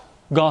without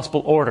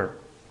gospel order.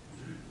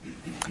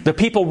 The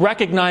people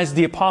recognized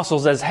the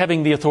apostles as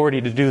having the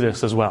authority to do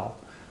this as well.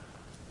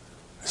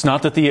 It's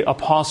not that the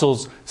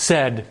apostles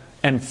said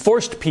and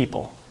forced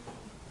people.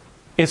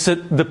 It's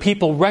that the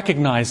people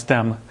recognized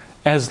them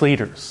as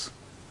leaders.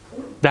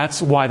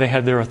 That's why they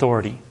had their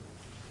authority.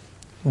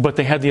 But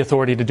they had the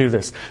authority to do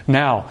this.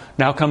 Now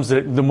comes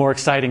the more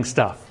exciting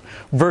stuff.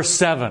 Verse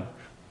 7.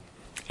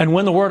 And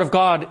when the word of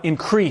God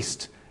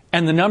increased,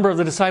 and the number of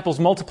the disciples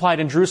multiplied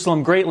in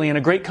Jerusalem greatly, and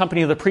a great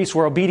company of the priests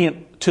were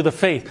obedient to the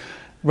faith.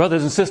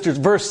 Brothers and sisters,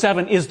 verse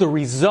 7 is the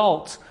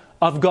result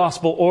of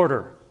gospel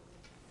order.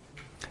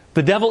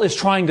 The devil is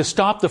trying to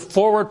stop the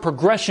forward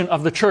progression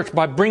of the church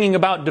by bringing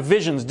about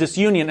divisions,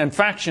 disunion, and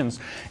factions.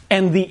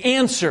 And the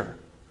answer,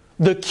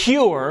 the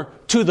cure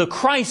to the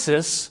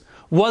crisis,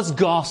 was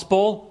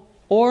gospel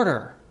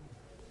order.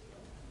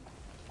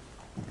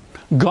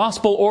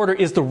 Gospel order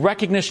is the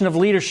recognition of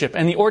leadership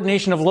and the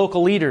ordination of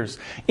local leaders.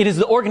 It is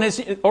the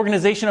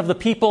organization of the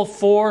people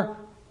for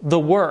the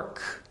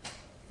work.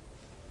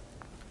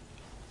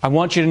 I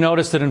want you to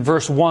notice that in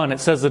verse 1 it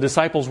says the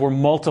disciples were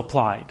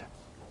multiplied.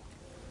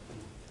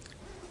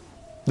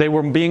 They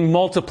were being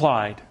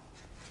multiplied.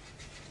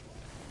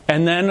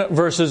 And then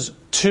verses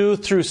 2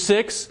 through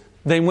 6,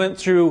 they went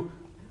through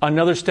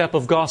another step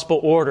of gospel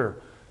order.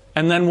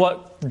 And then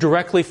what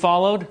directly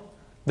followed?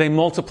 They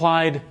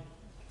multiplied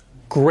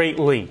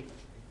greatly.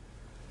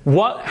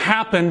 What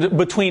happened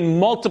between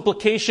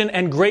multiplication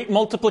and great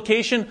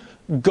multiplication?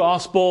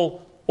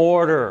 Gospel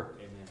order.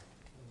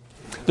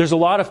 Amen. There's a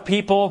lot of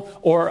people,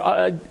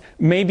 or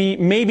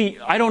maybe,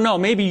 I don't know,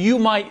 maybe you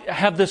might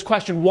have this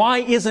question. Why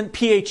isn't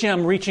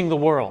PHM reaching the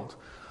world?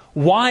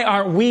 Why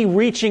aren't we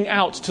reaching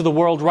out to the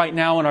world right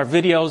now in our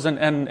videos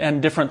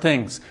and different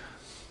things?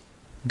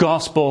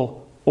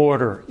 Gospel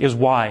order is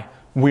why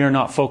we are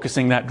not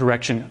focusing that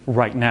direction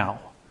right now.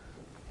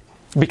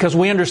 Because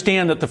we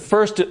understand that the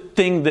first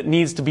thing that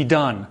needs to be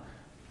done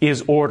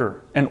is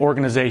order and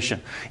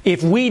organization.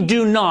 If we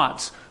do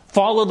not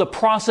follow the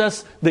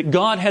process that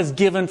God has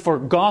given for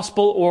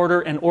gospel order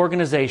and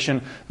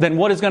organization, then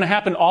what is going to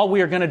happen? All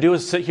we are going to do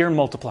is sit here and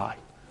multiply.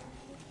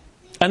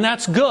 And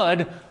that's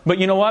good, but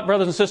you know what,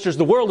 brothers and sisters?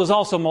 The world is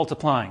also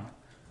multiplying.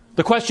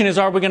 The question is,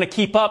 are we going to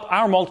keep up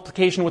our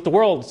multiplication with the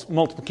world's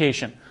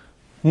multiplication?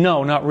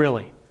 No, not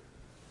really.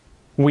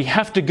 We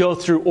have to go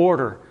through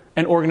order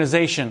and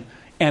organization,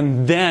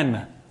 and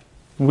then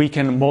we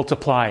can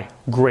multiply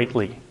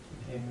greatly.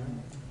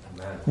 Amen.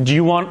 Do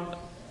you want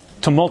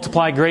to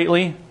multiply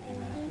greatly?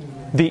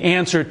 Amen. The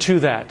answer to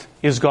that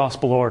is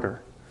gospel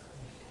order.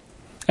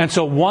 And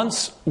so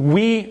once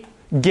we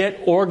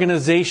get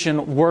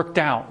organization worked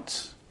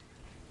out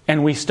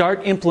and we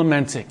start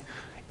implementing,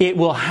 it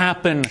will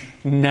happen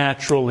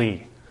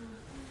naturally.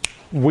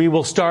 We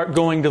will start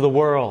going to the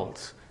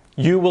world.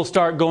 You will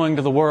start going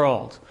to the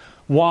world.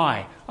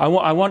 Why? I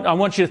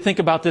want you to think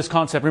about this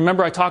concept.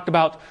 Remember I talked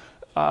about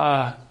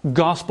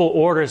gospel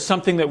order as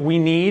something that we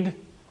need?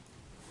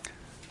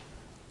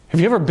 Have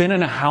you ever been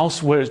in a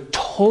house where it's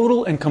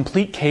total and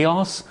complete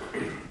chaos?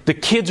 The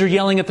kids are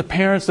yelling at the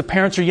parents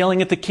are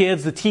yelling at the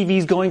kids, the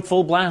TV's going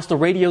full blast, the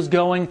radio's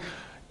going.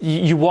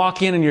 You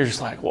walk in and you're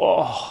just like,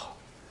 whoa.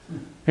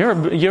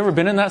 You ever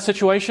been in that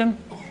situation?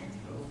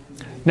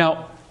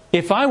 Now,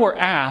 if I were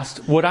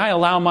asked, would I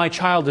allow my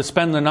child to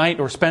spend the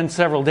night or spend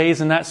several days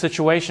in that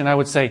situation, I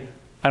would say,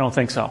 I don't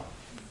think so.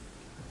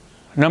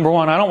 Number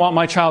one, I don't want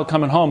my child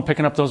coming home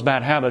picking up those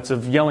bad habits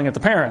of yelling at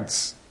the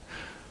parents.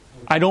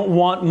 I don't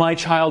want my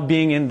child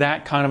being in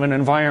that kind of an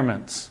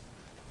environment.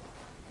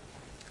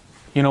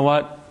 You know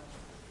what?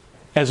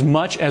 As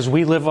much as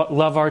we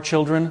love our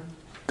children,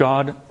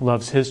 God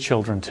loves His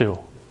children too.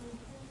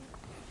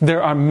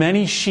 There are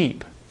many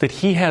sheep that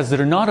He has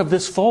that are not of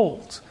this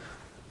fold.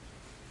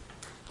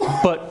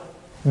 But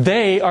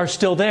they are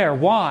still there.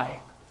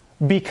 Why?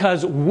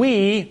 Because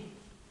we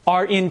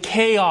are in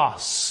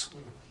chaos.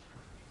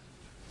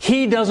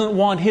 He doesn't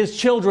want His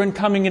children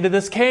coming into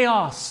this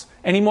chaos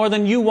any more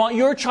than you want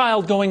your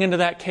child going into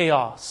that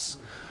chaos.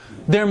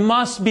 There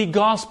must be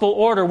gospel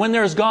order. When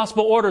there is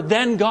gospel order,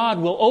 then God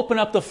will open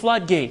up the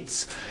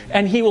floodgates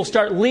and He will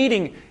start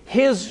leading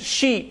His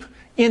sheep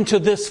into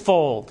this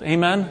fold.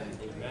 Amen?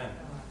 Amen.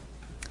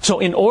 So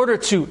in order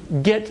to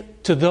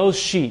get to those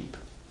sheep,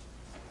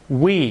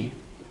 we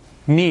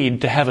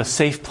need to have a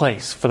safe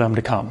place for them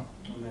to come.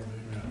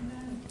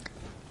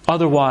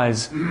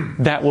 Otherwise,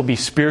 that will be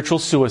spiritual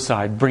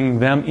suicide, bringing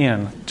them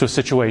in to a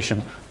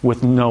situation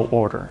with no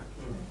order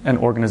and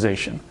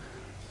organization.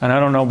 And I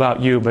don't know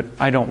about you, but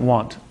I don't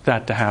want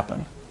that to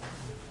happen.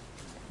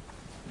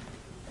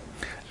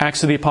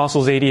 Acts of the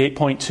Apostles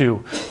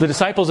 88.2. The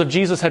disciples of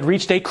Jesus had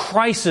reached a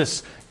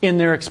crisis in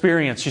their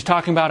experience. She's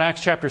talking about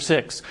Acts chapter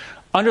 6.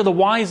 Under the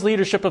wise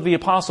leadership of the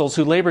apostles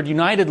who labored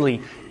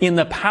unitedly in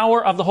the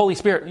power of the Holy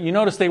Spirit. You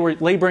notice they were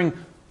laboring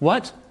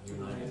what?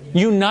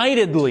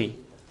 Unitedly.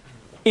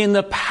 In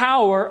the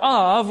power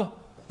of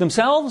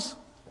themselves?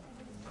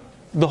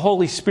 The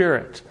Holy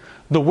Spirit.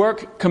 The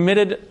work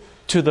committed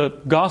to the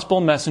gospel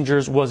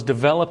messengers was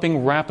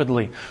developing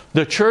rapidly.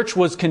 The church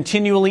was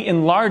continually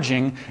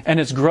enlarging,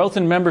 and its growth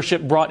in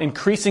membership brought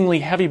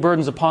increasingly heavy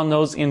burdens upon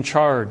those in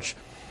charge.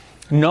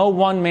 No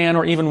one man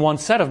or even one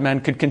set of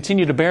men could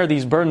continue to bear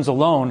these burdens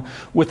alone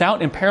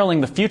without imperiling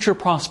the future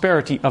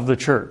prosperity of the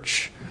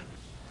church.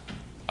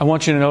 I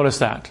want you to notice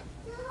that.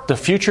 the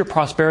future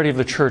prosperity of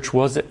the church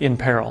was in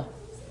peril.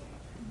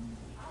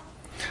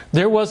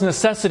 There was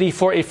necessity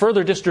for a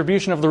further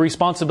distribution of the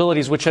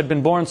responsibilities which had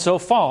been borne so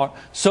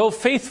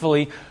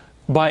faithfully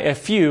by a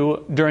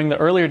few during the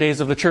earlier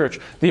days of the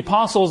church. The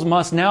apostles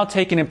must now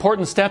take an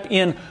important step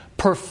in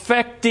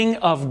perfecting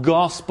of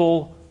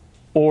gospel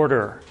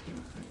order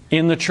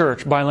in the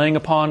church by laying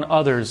upon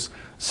others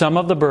some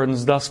of the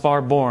burdens thus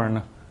far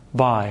borne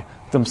by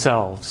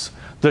themselves.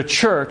 The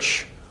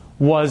church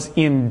was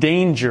in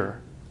danger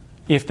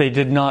if they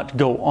did not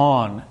go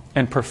on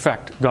and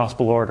perfect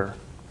gospel order.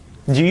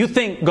 Do you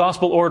think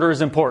gospel order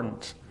is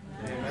important?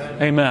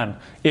 Amen. Amen.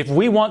 If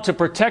we want to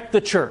protect the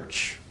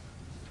church,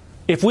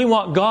 if we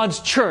want God's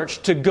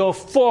church to go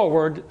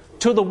forward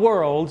to the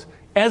world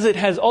as it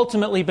has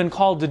ultimately been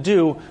called to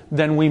do,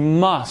 then we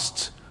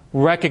must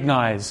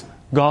recognize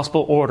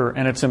gospel order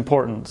and its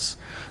importance.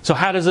 So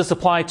how does this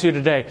apply to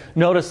today?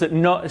 Notice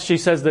that she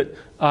says that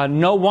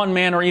no one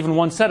man or even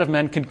one set of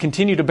men can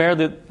continue to bear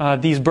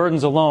these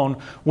burdens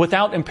alone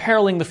without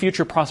imperiling the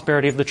future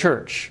prosperity of the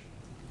church.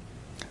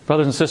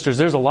 Brothers and sisters,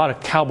 there's a lot of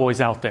cowboys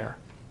out there.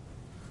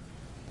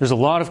 There's a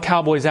lot of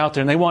cowboys out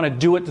there, and they want to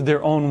do it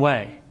their own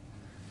way.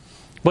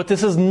 But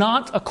this is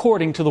not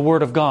according to the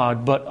Word of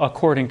God, but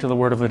according to the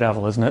word of the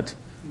devil, isn't it?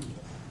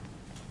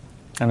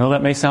 I know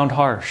that may sound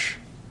harsh,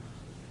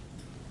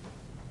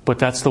 but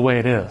that's the way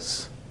it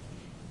is,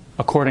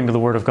 according to the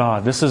Word of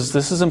God. This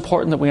is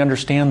important that we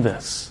understand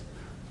this.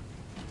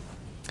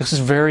 This is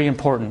very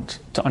important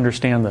to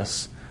understand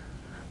this.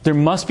 There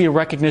must be a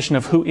recognition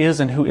of who is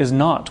and who is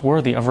not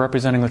worthy of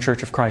representing the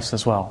Church of Christ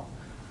as well.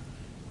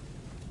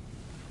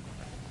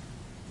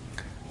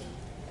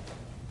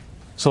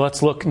 So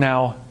let's look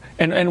now.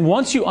 And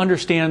once you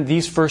understand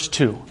these first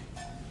two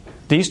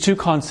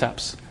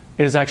concepts,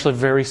 it is actually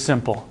very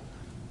simple.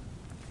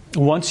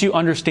 Once you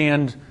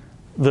understand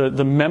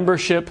the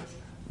membership,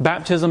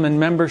 baptism and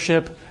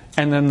membership,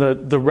 and then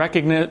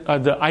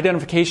the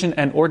identification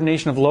and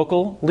ordination of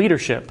local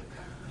leadership,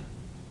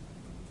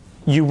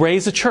 you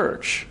raise a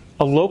church,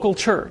 a local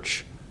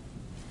church,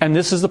 and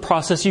this is the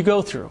process you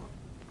go through.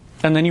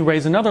 And then you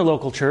raise another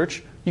local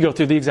church, you go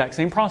through the exact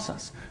same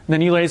process. And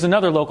then you raise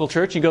another local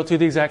church, you go through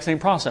the exact same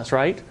process,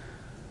 right?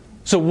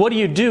 So what do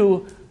you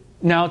do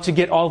now to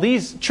get all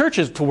these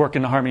churches to work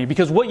in harmony?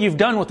 Because what you've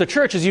done with the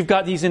church is you've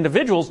got these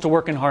individuals to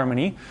work in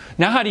harmony.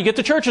 Now how do you get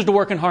the churches to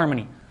work in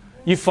harmony?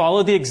 You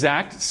follow the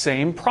exact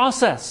same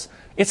process.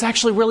 It's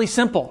actually really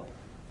simple.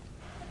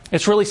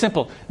 It's really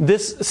simple.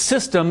 This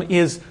system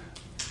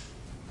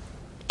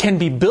can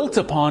be built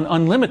upon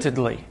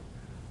unlimitedly.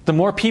 The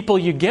more people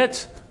you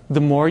get, the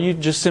more you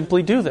just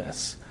simply do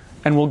this.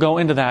 And we'll go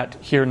into that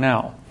here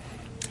now.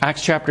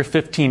 Acts chapter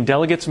 15,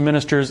 delegates,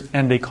 ministers,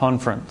 and a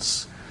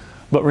conference.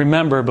 But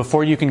remember,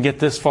 before you can get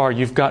this far,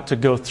 you've got to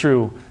go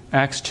through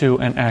Acts 2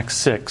 and Acts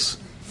 6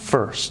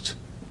 first.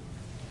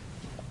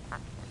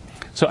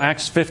 So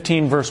Acts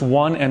 15 verse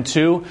 1 and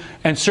 2,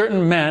 and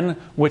certain men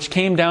which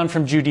came down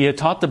from Judea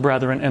taught the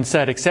brethren and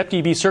said, except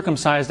ye be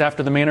circumcised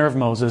after the manner of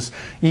Moses,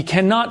 ye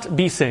cannot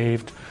be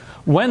saved.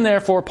 When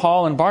therefore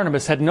Paul and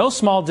Barnabas had no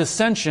small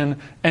dissension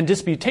and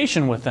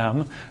disputation with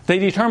them, they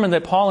determined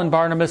that Paul and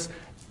Barnabas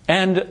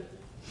and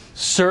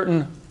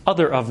certain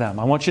other of them,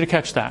 I want you to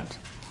catch that,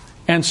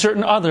 and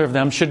certain other of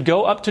them should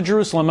go up to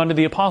Jerusalem unto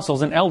the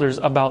apostles and elders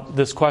about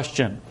this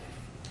question.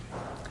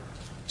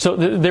 So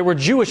there were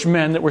Jewish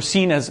men that were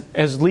seen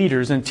as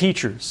leaders and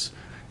teachers.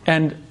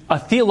 And a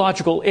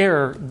theological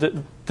error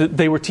that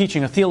they were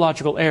teaching, a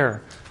theological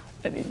error.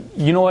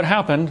 You know what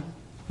happened?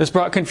 This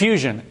brought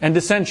confusion and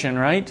dissension,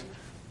 right?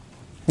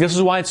 This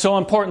is why it's so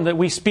important that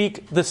we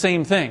speak the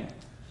same thing.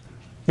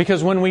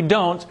 Because when we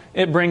don't,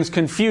 it brings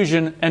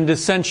confusion and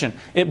dissension.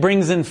 It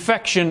brings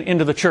infection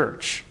into the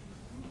church,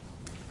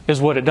 is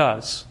what it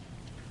does.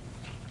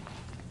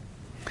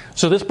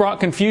 So this brought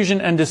confusion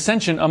and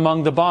dissension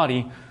among the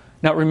body.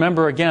 Now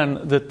remember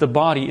again that the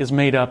body is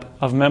made up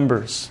of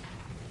members.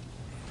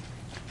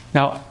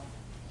 Now,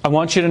 I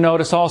want you to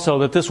notice also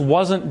that this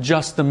wasn't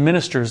just the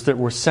ministers that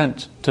were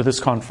sent to this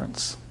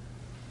conference.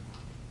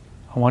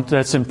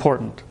 That's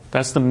important.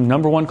 That's the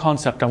number one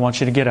concept I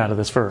want you to get out of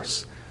this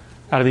verse,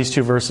 out of these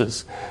two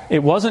verses.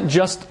 It wasn't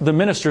just the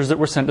ministers that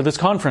were sent to this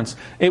conference.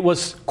 It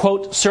was,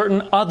 quote,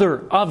 certain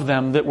other of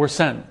them that were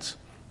sent.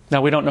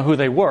 Now, we don't know who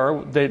they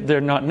were.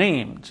 They're not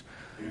named.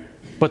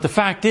 But the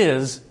fact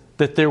is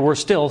that there were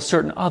still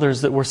certain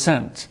others that were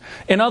sent.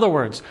 In other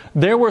words,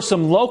 there were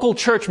some local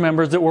church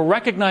members that were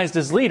recognized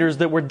as leaders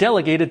that were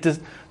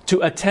delegated to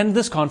attend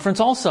this conference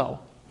also.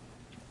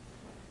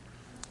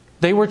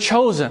 They were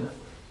chosen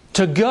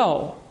to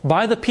go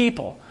by the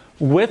people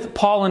with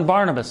Paul and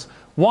Barnabas.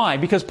 Why?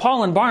 Because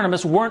Paul and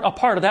Barnabas weren't a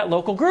part of that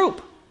local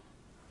group.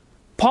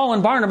 Paul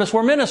and Barnabas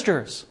were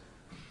ministers.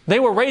 They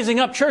were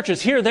raising up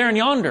churches here, there, and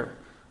yonder.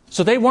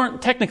 So they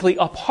weren't technically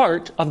a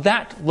part of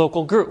that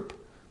local group.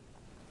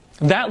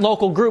 That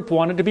local group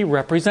wanted to be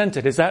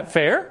represented. Is that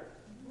fair?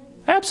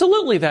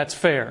 Absolutely, that's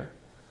fair.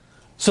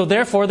 So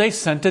therefore, they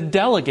sent a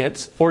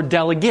delegates, or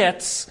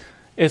delegates.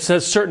 It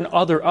says certain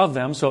other of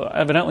them, so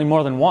evidently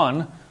more than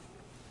one.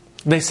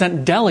 They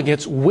sent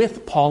delegates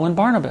with Paul and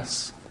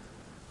Barnabas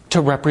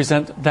to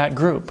represent that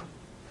group.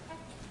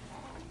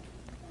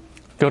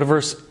 Go to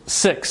verse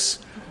 6.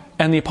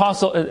 And the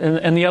apostle,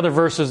 and the other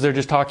verses, they're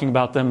just talking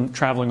about them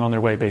traveling on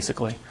their way,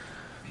 basically.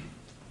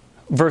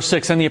 Verse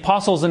 6, and the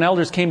apostles and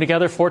elders came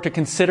together for to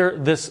consider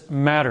this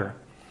matter.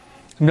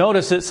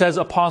 Notice it says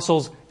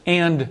apostles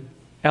and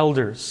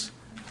elders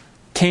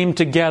came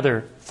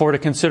together for to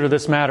consider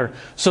this matter.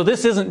 So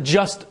this isn't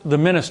just the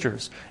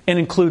ministers. It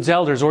includes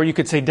elders, or you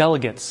could say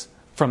delegates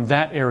from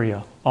that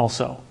area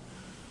also.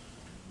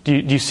 Do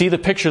you see the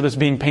picture that's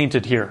being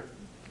painted here?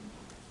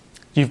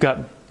 You've got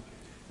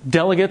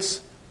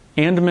delegates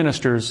and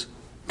ministers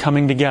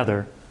coming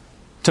together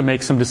to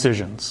make some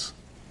decisions.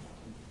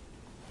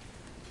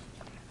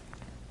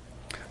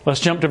 Let's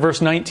jump to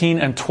verse 19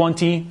 and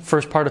 20,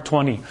 first part of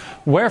 20.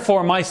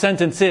 Wherefore my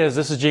sentence is,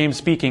 this is James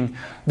speaking,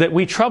 that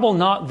we trouble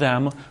not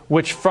them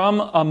which from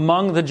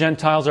among the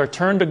Gentiles are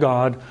turned to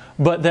God,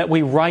 but that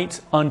we write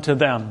unto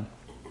them.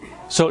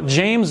 So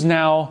James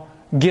now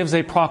gives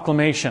a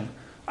proclamation.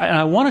 And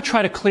I want to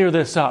try to clear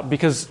this up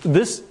because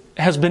this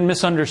has been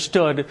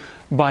misunderstood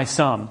by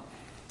some.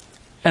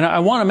 And I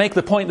want to make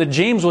the point that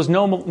James was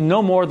no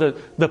more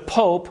the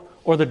Pope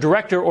or the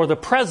director or the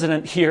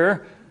president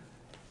here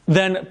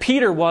than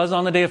Peter was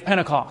on the day of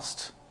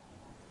Pentecost.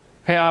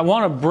 Okay, I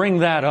want to bring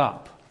that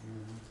up.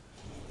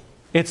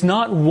 It's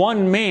not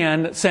one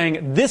man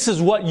saying, this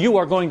is what you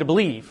are going to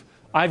believe.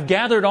 I've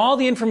gathered all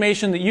the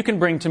information that you can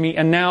bring to me,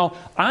 and now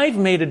I've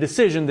made a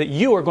decision that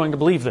you are going to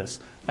believe this.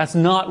 That's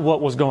not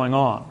what was going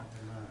on.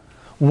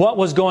 What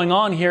was going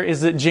on here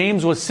is that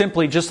James was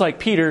simply, just like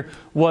Peter,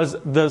 was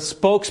the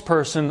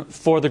spokesperson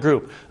for the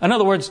group. In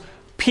other words,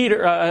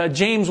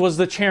 James was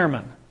the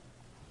chairman.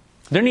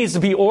 There needs to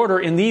be order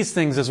in these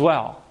things as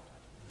well.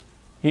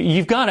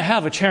 You've got to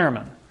have a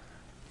chairman.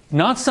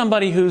 Not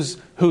somebody who's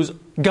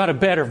got a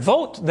better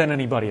vote than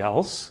anybody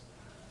else,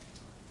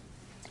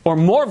 or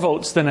more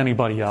votes than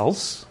anybody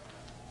else,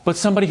 but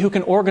somebody who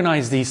can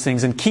organize these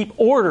things and keep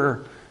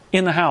order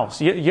in the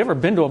house. You ever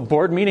been to a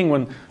board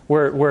meeting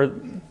where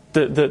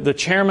the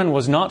chairman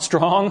was not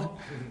strong?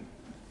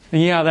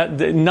 Yeah,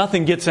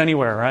 nothing gets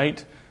anywhere,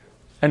 right?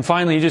 And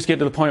finally you just get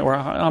to the point where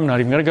I'm not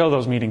even going to go to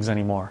those meetings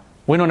anymore.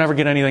 We don't ever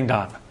get anything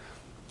done.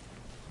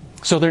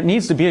 So there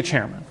needs to be a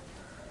chairman.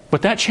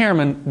 But that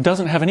chairman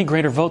doesn't have any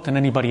greater vote than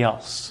anybody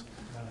else.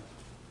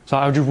 So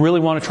I would really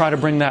want to try to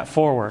bring that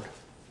forward.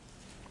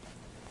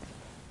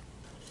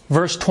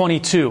 Verse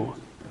 22.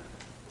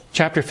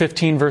 Chapter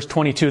 15, verse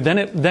 22.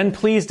 Then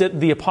pleased it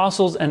the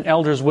apostles and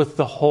elders with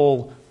the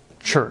whole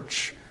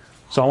church.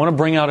 So I want to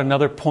bring out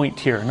another point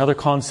here, another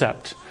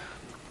concept.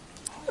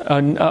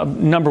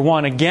 Number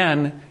one,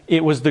 again,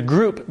 it was the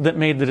group that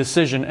made the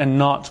decision and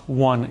not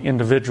one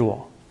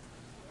individual.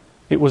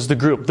 It was the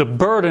group. The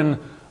burden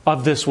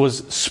of this was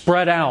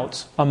spread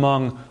out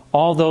among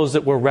all those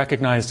that were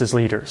recognized as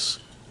leaders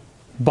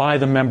by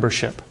the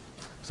membership.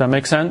 Does that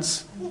make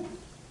sense?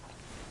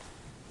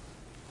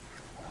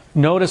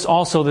 Notice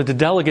also that the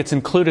delegates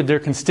included their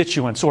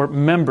constituents or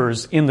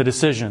members in the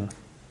decision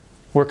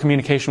where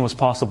communication was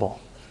possible.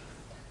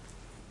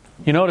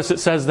 You notice it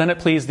says, then it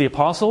pleased the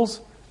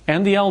apostles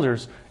and the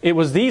elders. It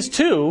was these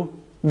two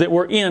that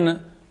were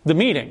in the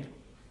meeting,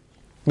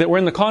 that were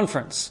in the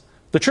conference.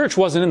 The church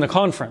wasn't in the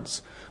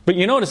conference. But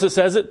you notice it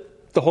says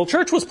that the whole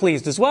church was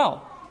pleased as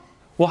well.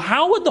 Well,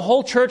 how would the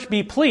whole church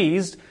be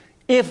pleased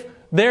if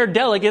their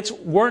delegates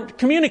weren't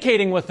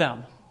communicating with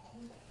them?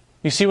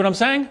 You see what I'm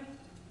saying?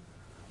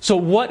 So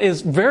what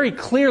is very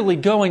clearly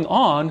going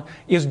on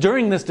is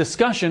during this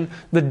discussion,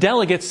 the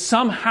delegates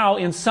somehow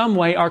in some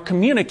way are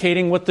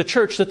communicating with the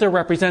church that they're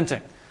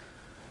representing.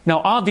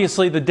 Now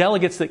obviously the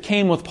delegates that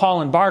came with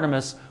Paul and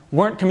Barnabas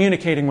weren't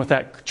communicating with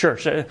that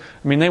church. I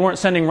mean, they weren't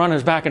sending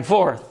runners back and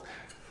forth.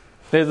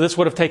 This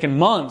would have taken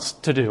months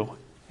to do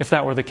if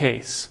that were the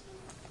case.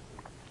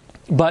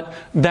 But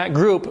that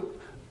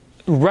group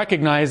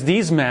recognized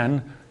these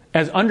men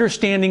as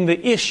understanding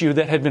the issue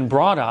that had been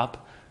brought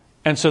up,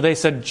 and so they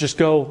said, just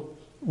go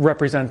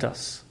represent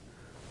us.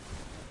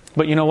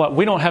 But you know what?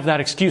 We don't have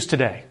that excuse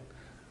today.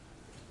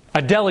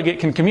 A delegate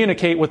can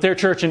communicate with their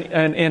church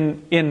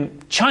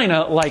in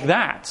China like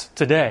that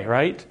today,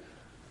 right?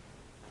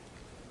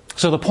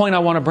 So the point I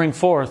want to bring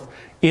forth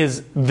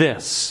is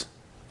this.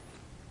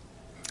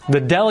 The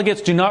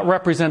delegates do not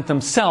represent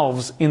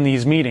themselves in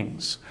these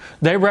meetings.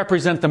 They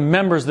represent the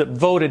members that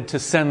voted to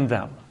send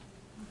them.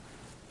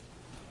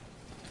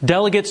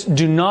 Delegates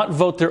do not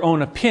vote their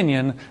own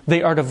opinion.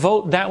 They are to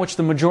vote that which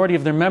the majority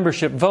of their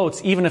membership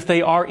votes, even if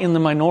they are in the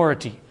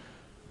minority.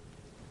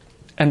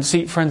 And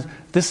see, friends,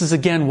 this is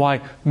again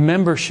why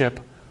membership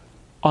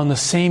on the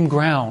same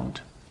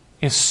ground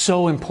is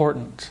so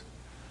important.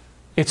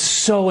 It's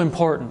so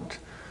important.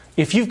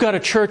 If you've got a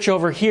church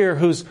over here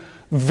who's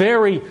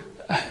very,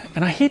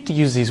 and I hate to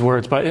use these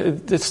words, but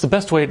it's the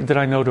best way that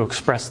I know to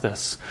express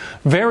this,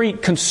 very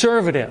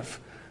conservative,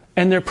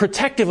 and they're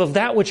protective of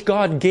that which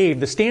God gave,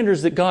 the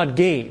standards that God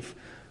gave.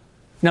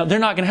 Now, they're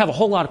not going to have a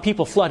whole lot of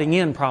people flooding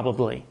in,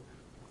 probably.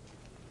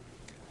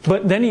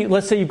 But then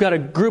let's say you've got a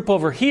group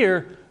over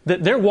here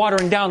that they're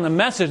watering down the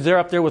message. They're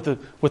up there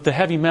with the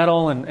heavy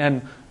metal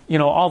and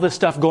all this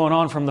stuff going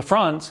on from the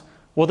front.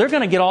 Well, they're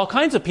going to get all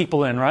kinds of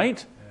people in,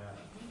 right?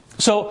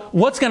 So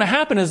what's going to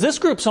happen is this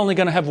group's only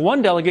going to have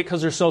one delegate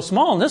because they're so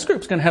small, and this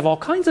group's going to have all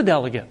kinds of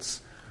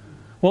delegates.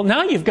 Well,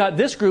 now you've got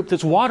this group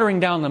that's watering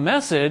down the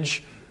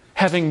message,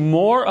 having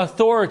more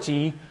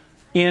authority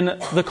in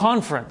the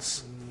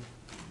conference.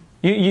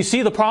 You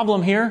see the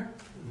problem here?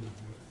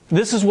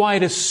 This is why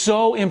it is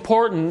so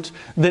important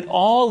that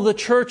all the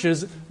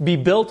churches be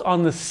built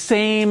on the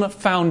same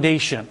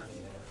foundation.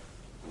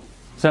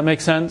 Does that make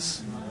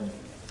sense?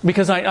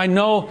 Because I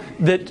know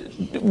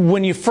that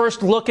when you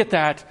first look at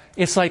that,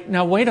 it's like,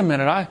 now wait a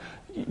minute,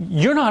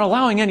 you're not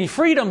allowing any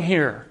freedom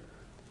here.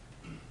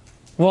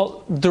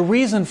 Well, the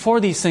reason for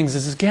these things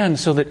is, again,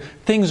 so that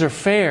things are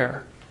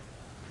fair.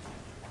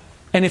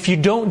 And if you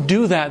don't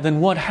do that, then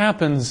what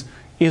happens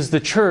is the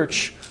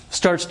church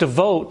starts to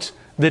vote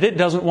that it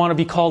doesn't want to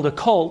be called a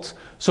cult,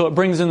 so it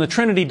brings in the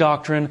Trinity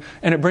doctrine,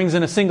 and it brings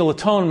in a single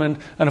atonement,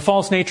 and a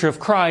false nature of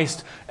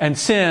Christ, and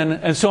sin,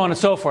 and so on and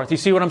so forth. You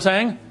see what I'm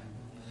saying?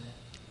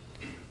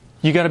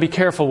 You got to be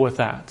careful with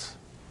that.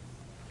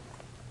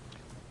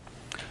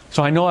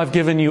 So I know I've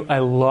given you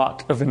a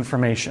lot of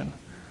information.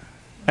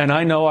 And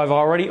I know I've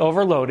already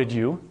overloaded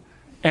you.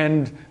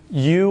 And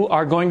you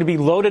are going to be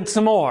loaded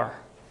some more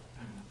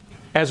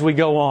as we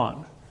go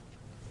on.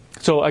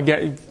 So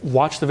again,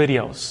 watch the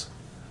videos.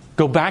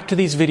 Go back to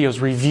these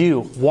videos,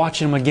 review, watch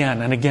them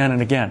again and again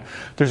and again.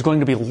 There's going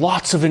to be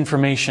lots of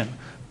information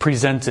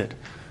presented.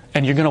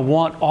 And you're going to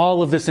want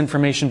all of this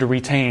information to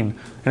retain.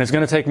 And it's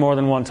going to take more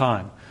than one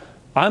time.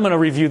 I'm going to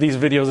review these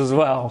videos as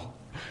well,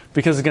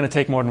 because it's going to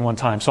take more than one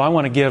time. So I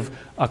want to give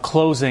a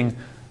closing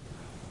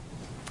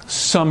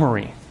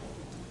summary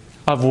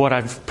of what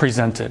I've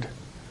presented.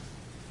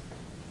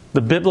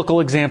 The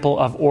biblical example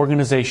of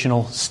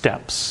organizational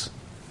steps.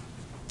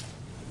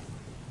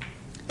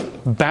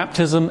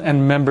 Baptism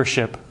and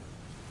membership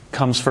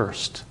comes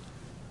first.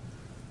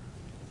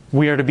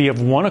 We are to be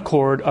of one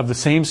accord, of the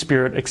same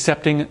Spirit,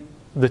 accepting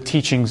the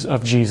teachings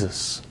of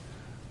Jesus.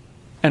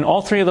 And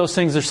all three of those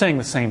things are saying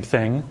the same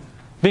thing.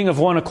 Being of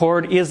one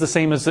accord is the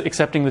same as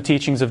accepting the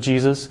teachings of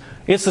Jesus.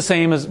 It's the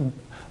same as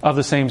of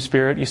the same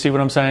Spirit. You see what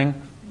I'm saying?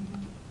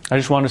 I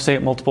just want to say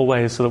it multiple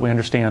ways so that we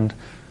understand.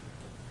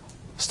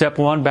 Step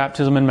 1,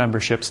 baptism and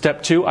membership.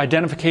 Step 2,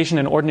 identification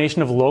and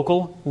ordination of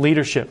local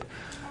leadership.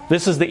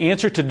 This is the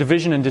answer to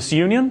division and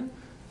disunion,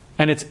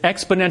 and its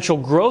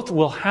exponential growth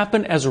will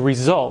happen as a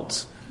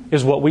result,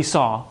 is what we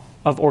saw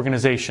of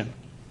organization.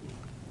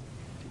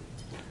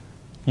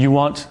 You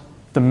want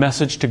the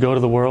message to go to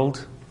the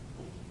world?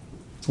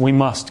 We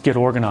must get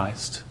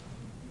organized.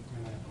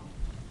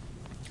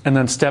 And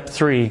then step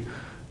 3,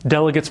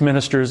 delegates,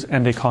 ministers,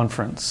 and a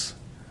conference.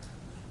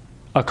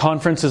 A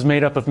conference is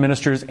made up of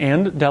ministers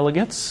and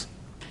delegates.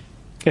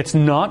 It's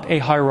not a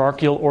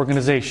hierarchical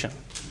organization.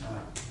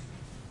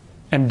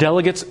 And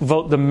delegates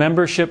vote the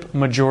membership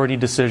majority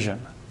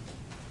decision,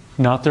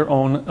 not their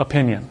own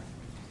opinion.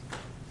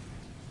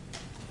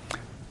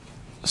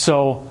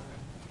 So,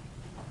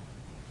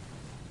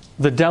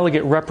 the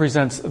delegate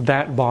represents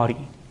that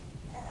body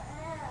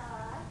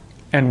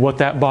and what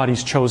that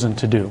body's chosen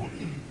to do.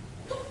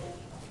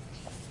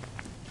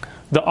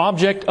 The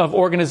object of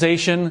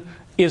organization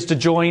is to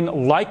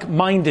join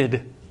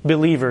like-minded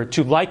believer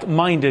to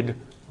like-minded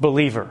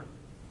believer.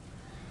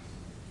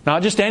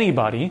 Not just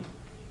anybody.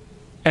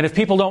 And if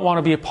people don't want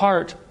to be a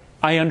part,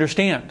 I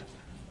understand.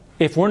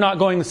 If we're not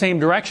going the same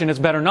direction, it's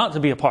better not to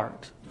be a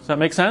part. Does that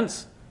make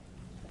sense?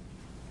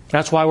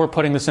 That's why we're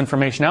putting this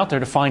information out there,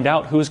 to find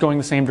out who's going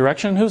the same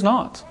direction and who's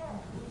not.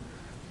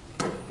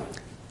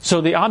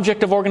 So the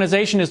object of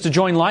organization is to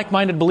join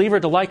like-minded believer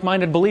to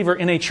like-minded believer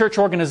in a church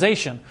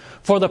organization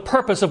for the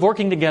purpose of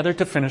working together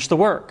to finish the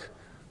work.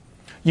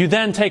 You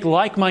then take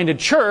like-minded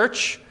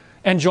church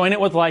and join it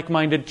with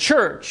like-minded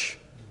church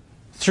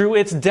through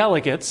its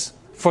delegates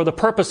for the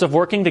purpose of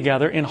working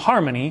together in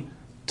harmony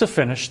to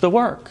finish the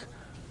work.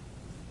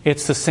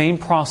 It's the same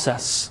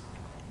process.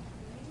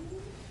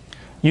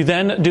 You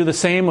then do the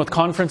same with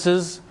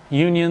conferences,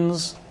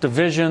 unions,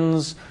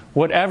 divisions,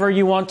 whatever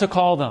you want to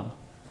call them.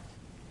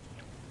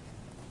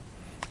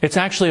 It's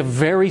actually a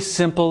very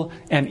simple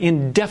and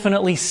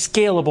indefinitely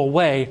scalable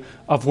way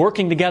of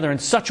working together in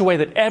such a way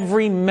that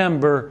every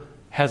member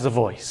has a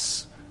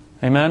voice.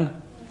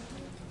 Amen?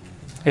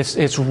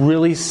 It's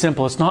really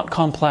simple. It's not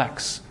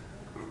complex.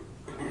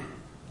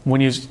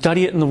 When you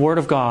study it in the Word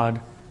of God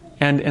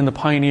and in the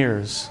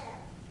pioneers,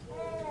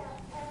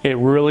 it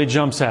really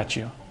jumps at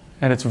you.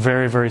 And it's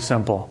very, very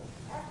simple.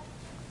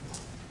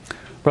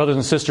 Brothers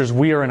and sisters,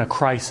 we are in a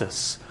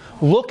crisis.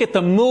 Look at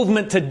the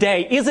movement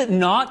today. Is it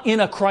not in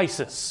a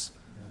crisis?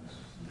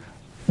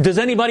 Does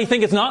anybody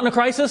think it's not in a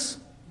crisis?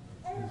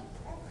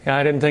 Yeah,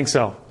 I didn't think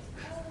so.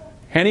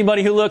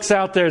 Anybody who looks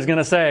out there is going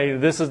to say,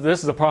 this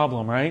is a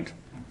problem, right?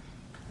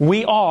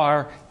 We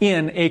are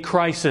in a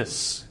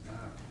crisis.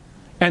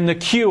 And the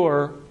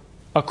cure,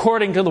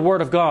 according to the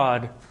Word of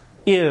God,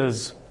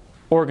 is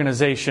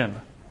organization,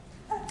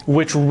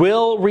 which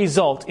will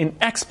result in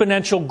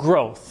exponential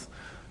growth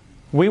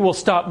we will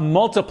stop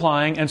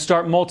multiplying and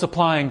start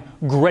multiplying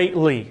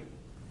greatly,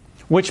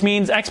 which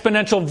means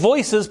exponential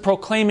voices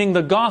proclaiming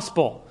the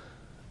gospel.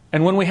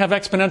 And when we have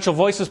exponential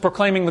voices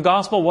proclaiming the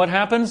gospel, what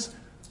happens?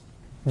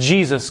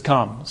 Jesus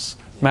comes.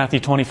 Matthew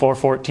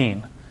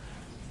 24:14.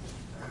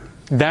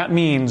 That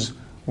means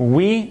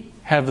we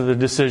have the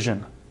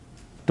decision.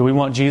 Do we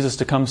want Jesus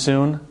to come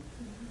soon?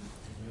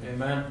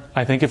 Amen.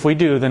 I think if we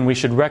do, then we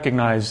should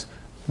recognize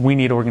we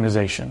need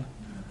organization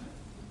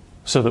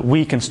so that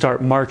we can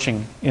start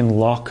marching in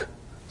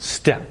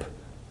lockstep,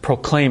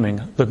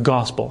 proclaiming the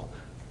gospel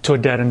to a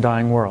dead and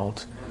dying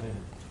world.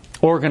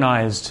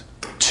 Organized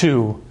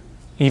to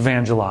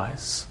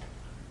evangelize.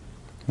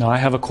 Now I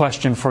have a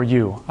question for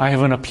you. I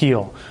have an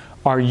appeal.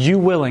 Are you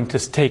willing to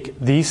take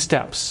these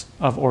steps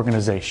of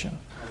organization?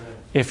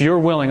 If you're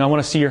willing, I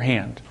want to see your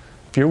hand.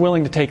 If you're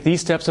willing to take these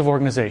steps of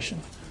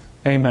organization,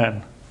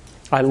 amen.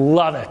 I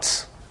love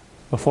it.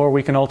 Before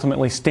we can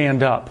ultimately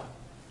stand up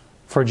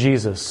for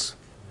Jesus,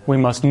 we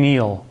must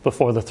kneel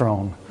before the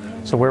throne.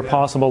 So where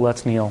possible,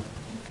 let's kneel.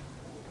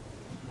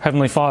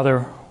 Heavenly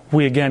Father,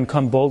 we again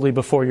come boldly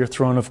before your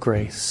throne of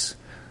grace.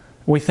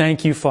 We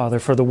thank you, Father,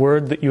 for the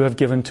word that you have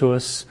given to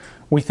us.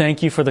 We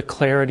thank you for the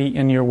clarity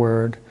in your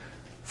word.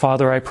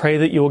 Father, I pray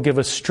that you will give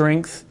us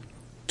strength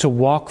to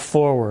walk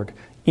forward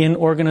in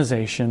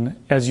organization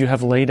as you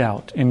have laid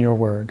out in your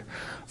word.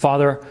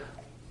 Father,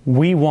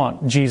 we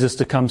want Jesus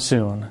to come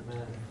soon.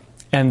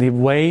 And the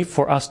way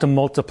for us to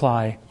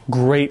multiply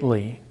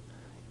greatly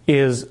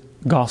is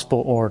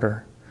gospel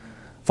order.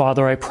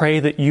 Father, I pray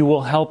that you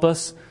will help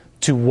us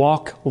to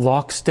walk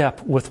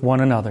lockstep with one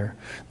another,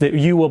 that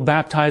you will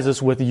baptize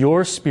us with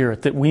your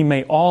Spirit, that we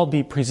may all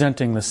be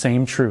presenting the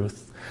same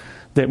truth,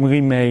 that we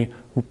may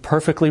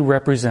perfectly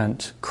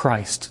represent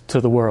Christ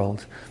to the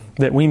world,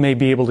 that we may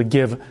be able to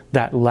give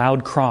that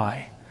loud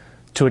cry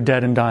to a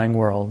dead and dying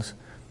world.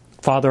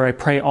 Father, I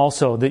pray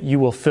also that you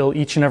will fill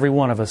each and every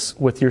one of us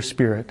with your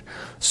Spirit,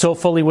 so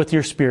fully with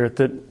your Spirit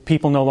that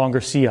people no longer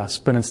see us,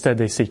 but instead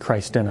they see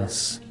Christ in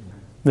us.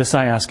 This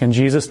I ask in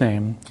Jesus'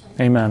 name.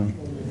 Amen.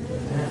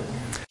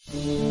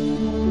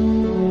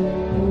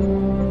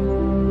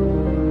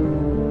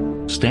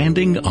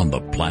 Standing on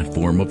the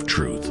platform of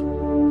truth.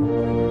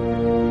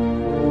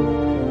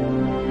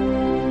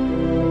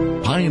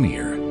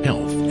 Pioneer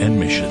Health and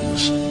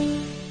Missions.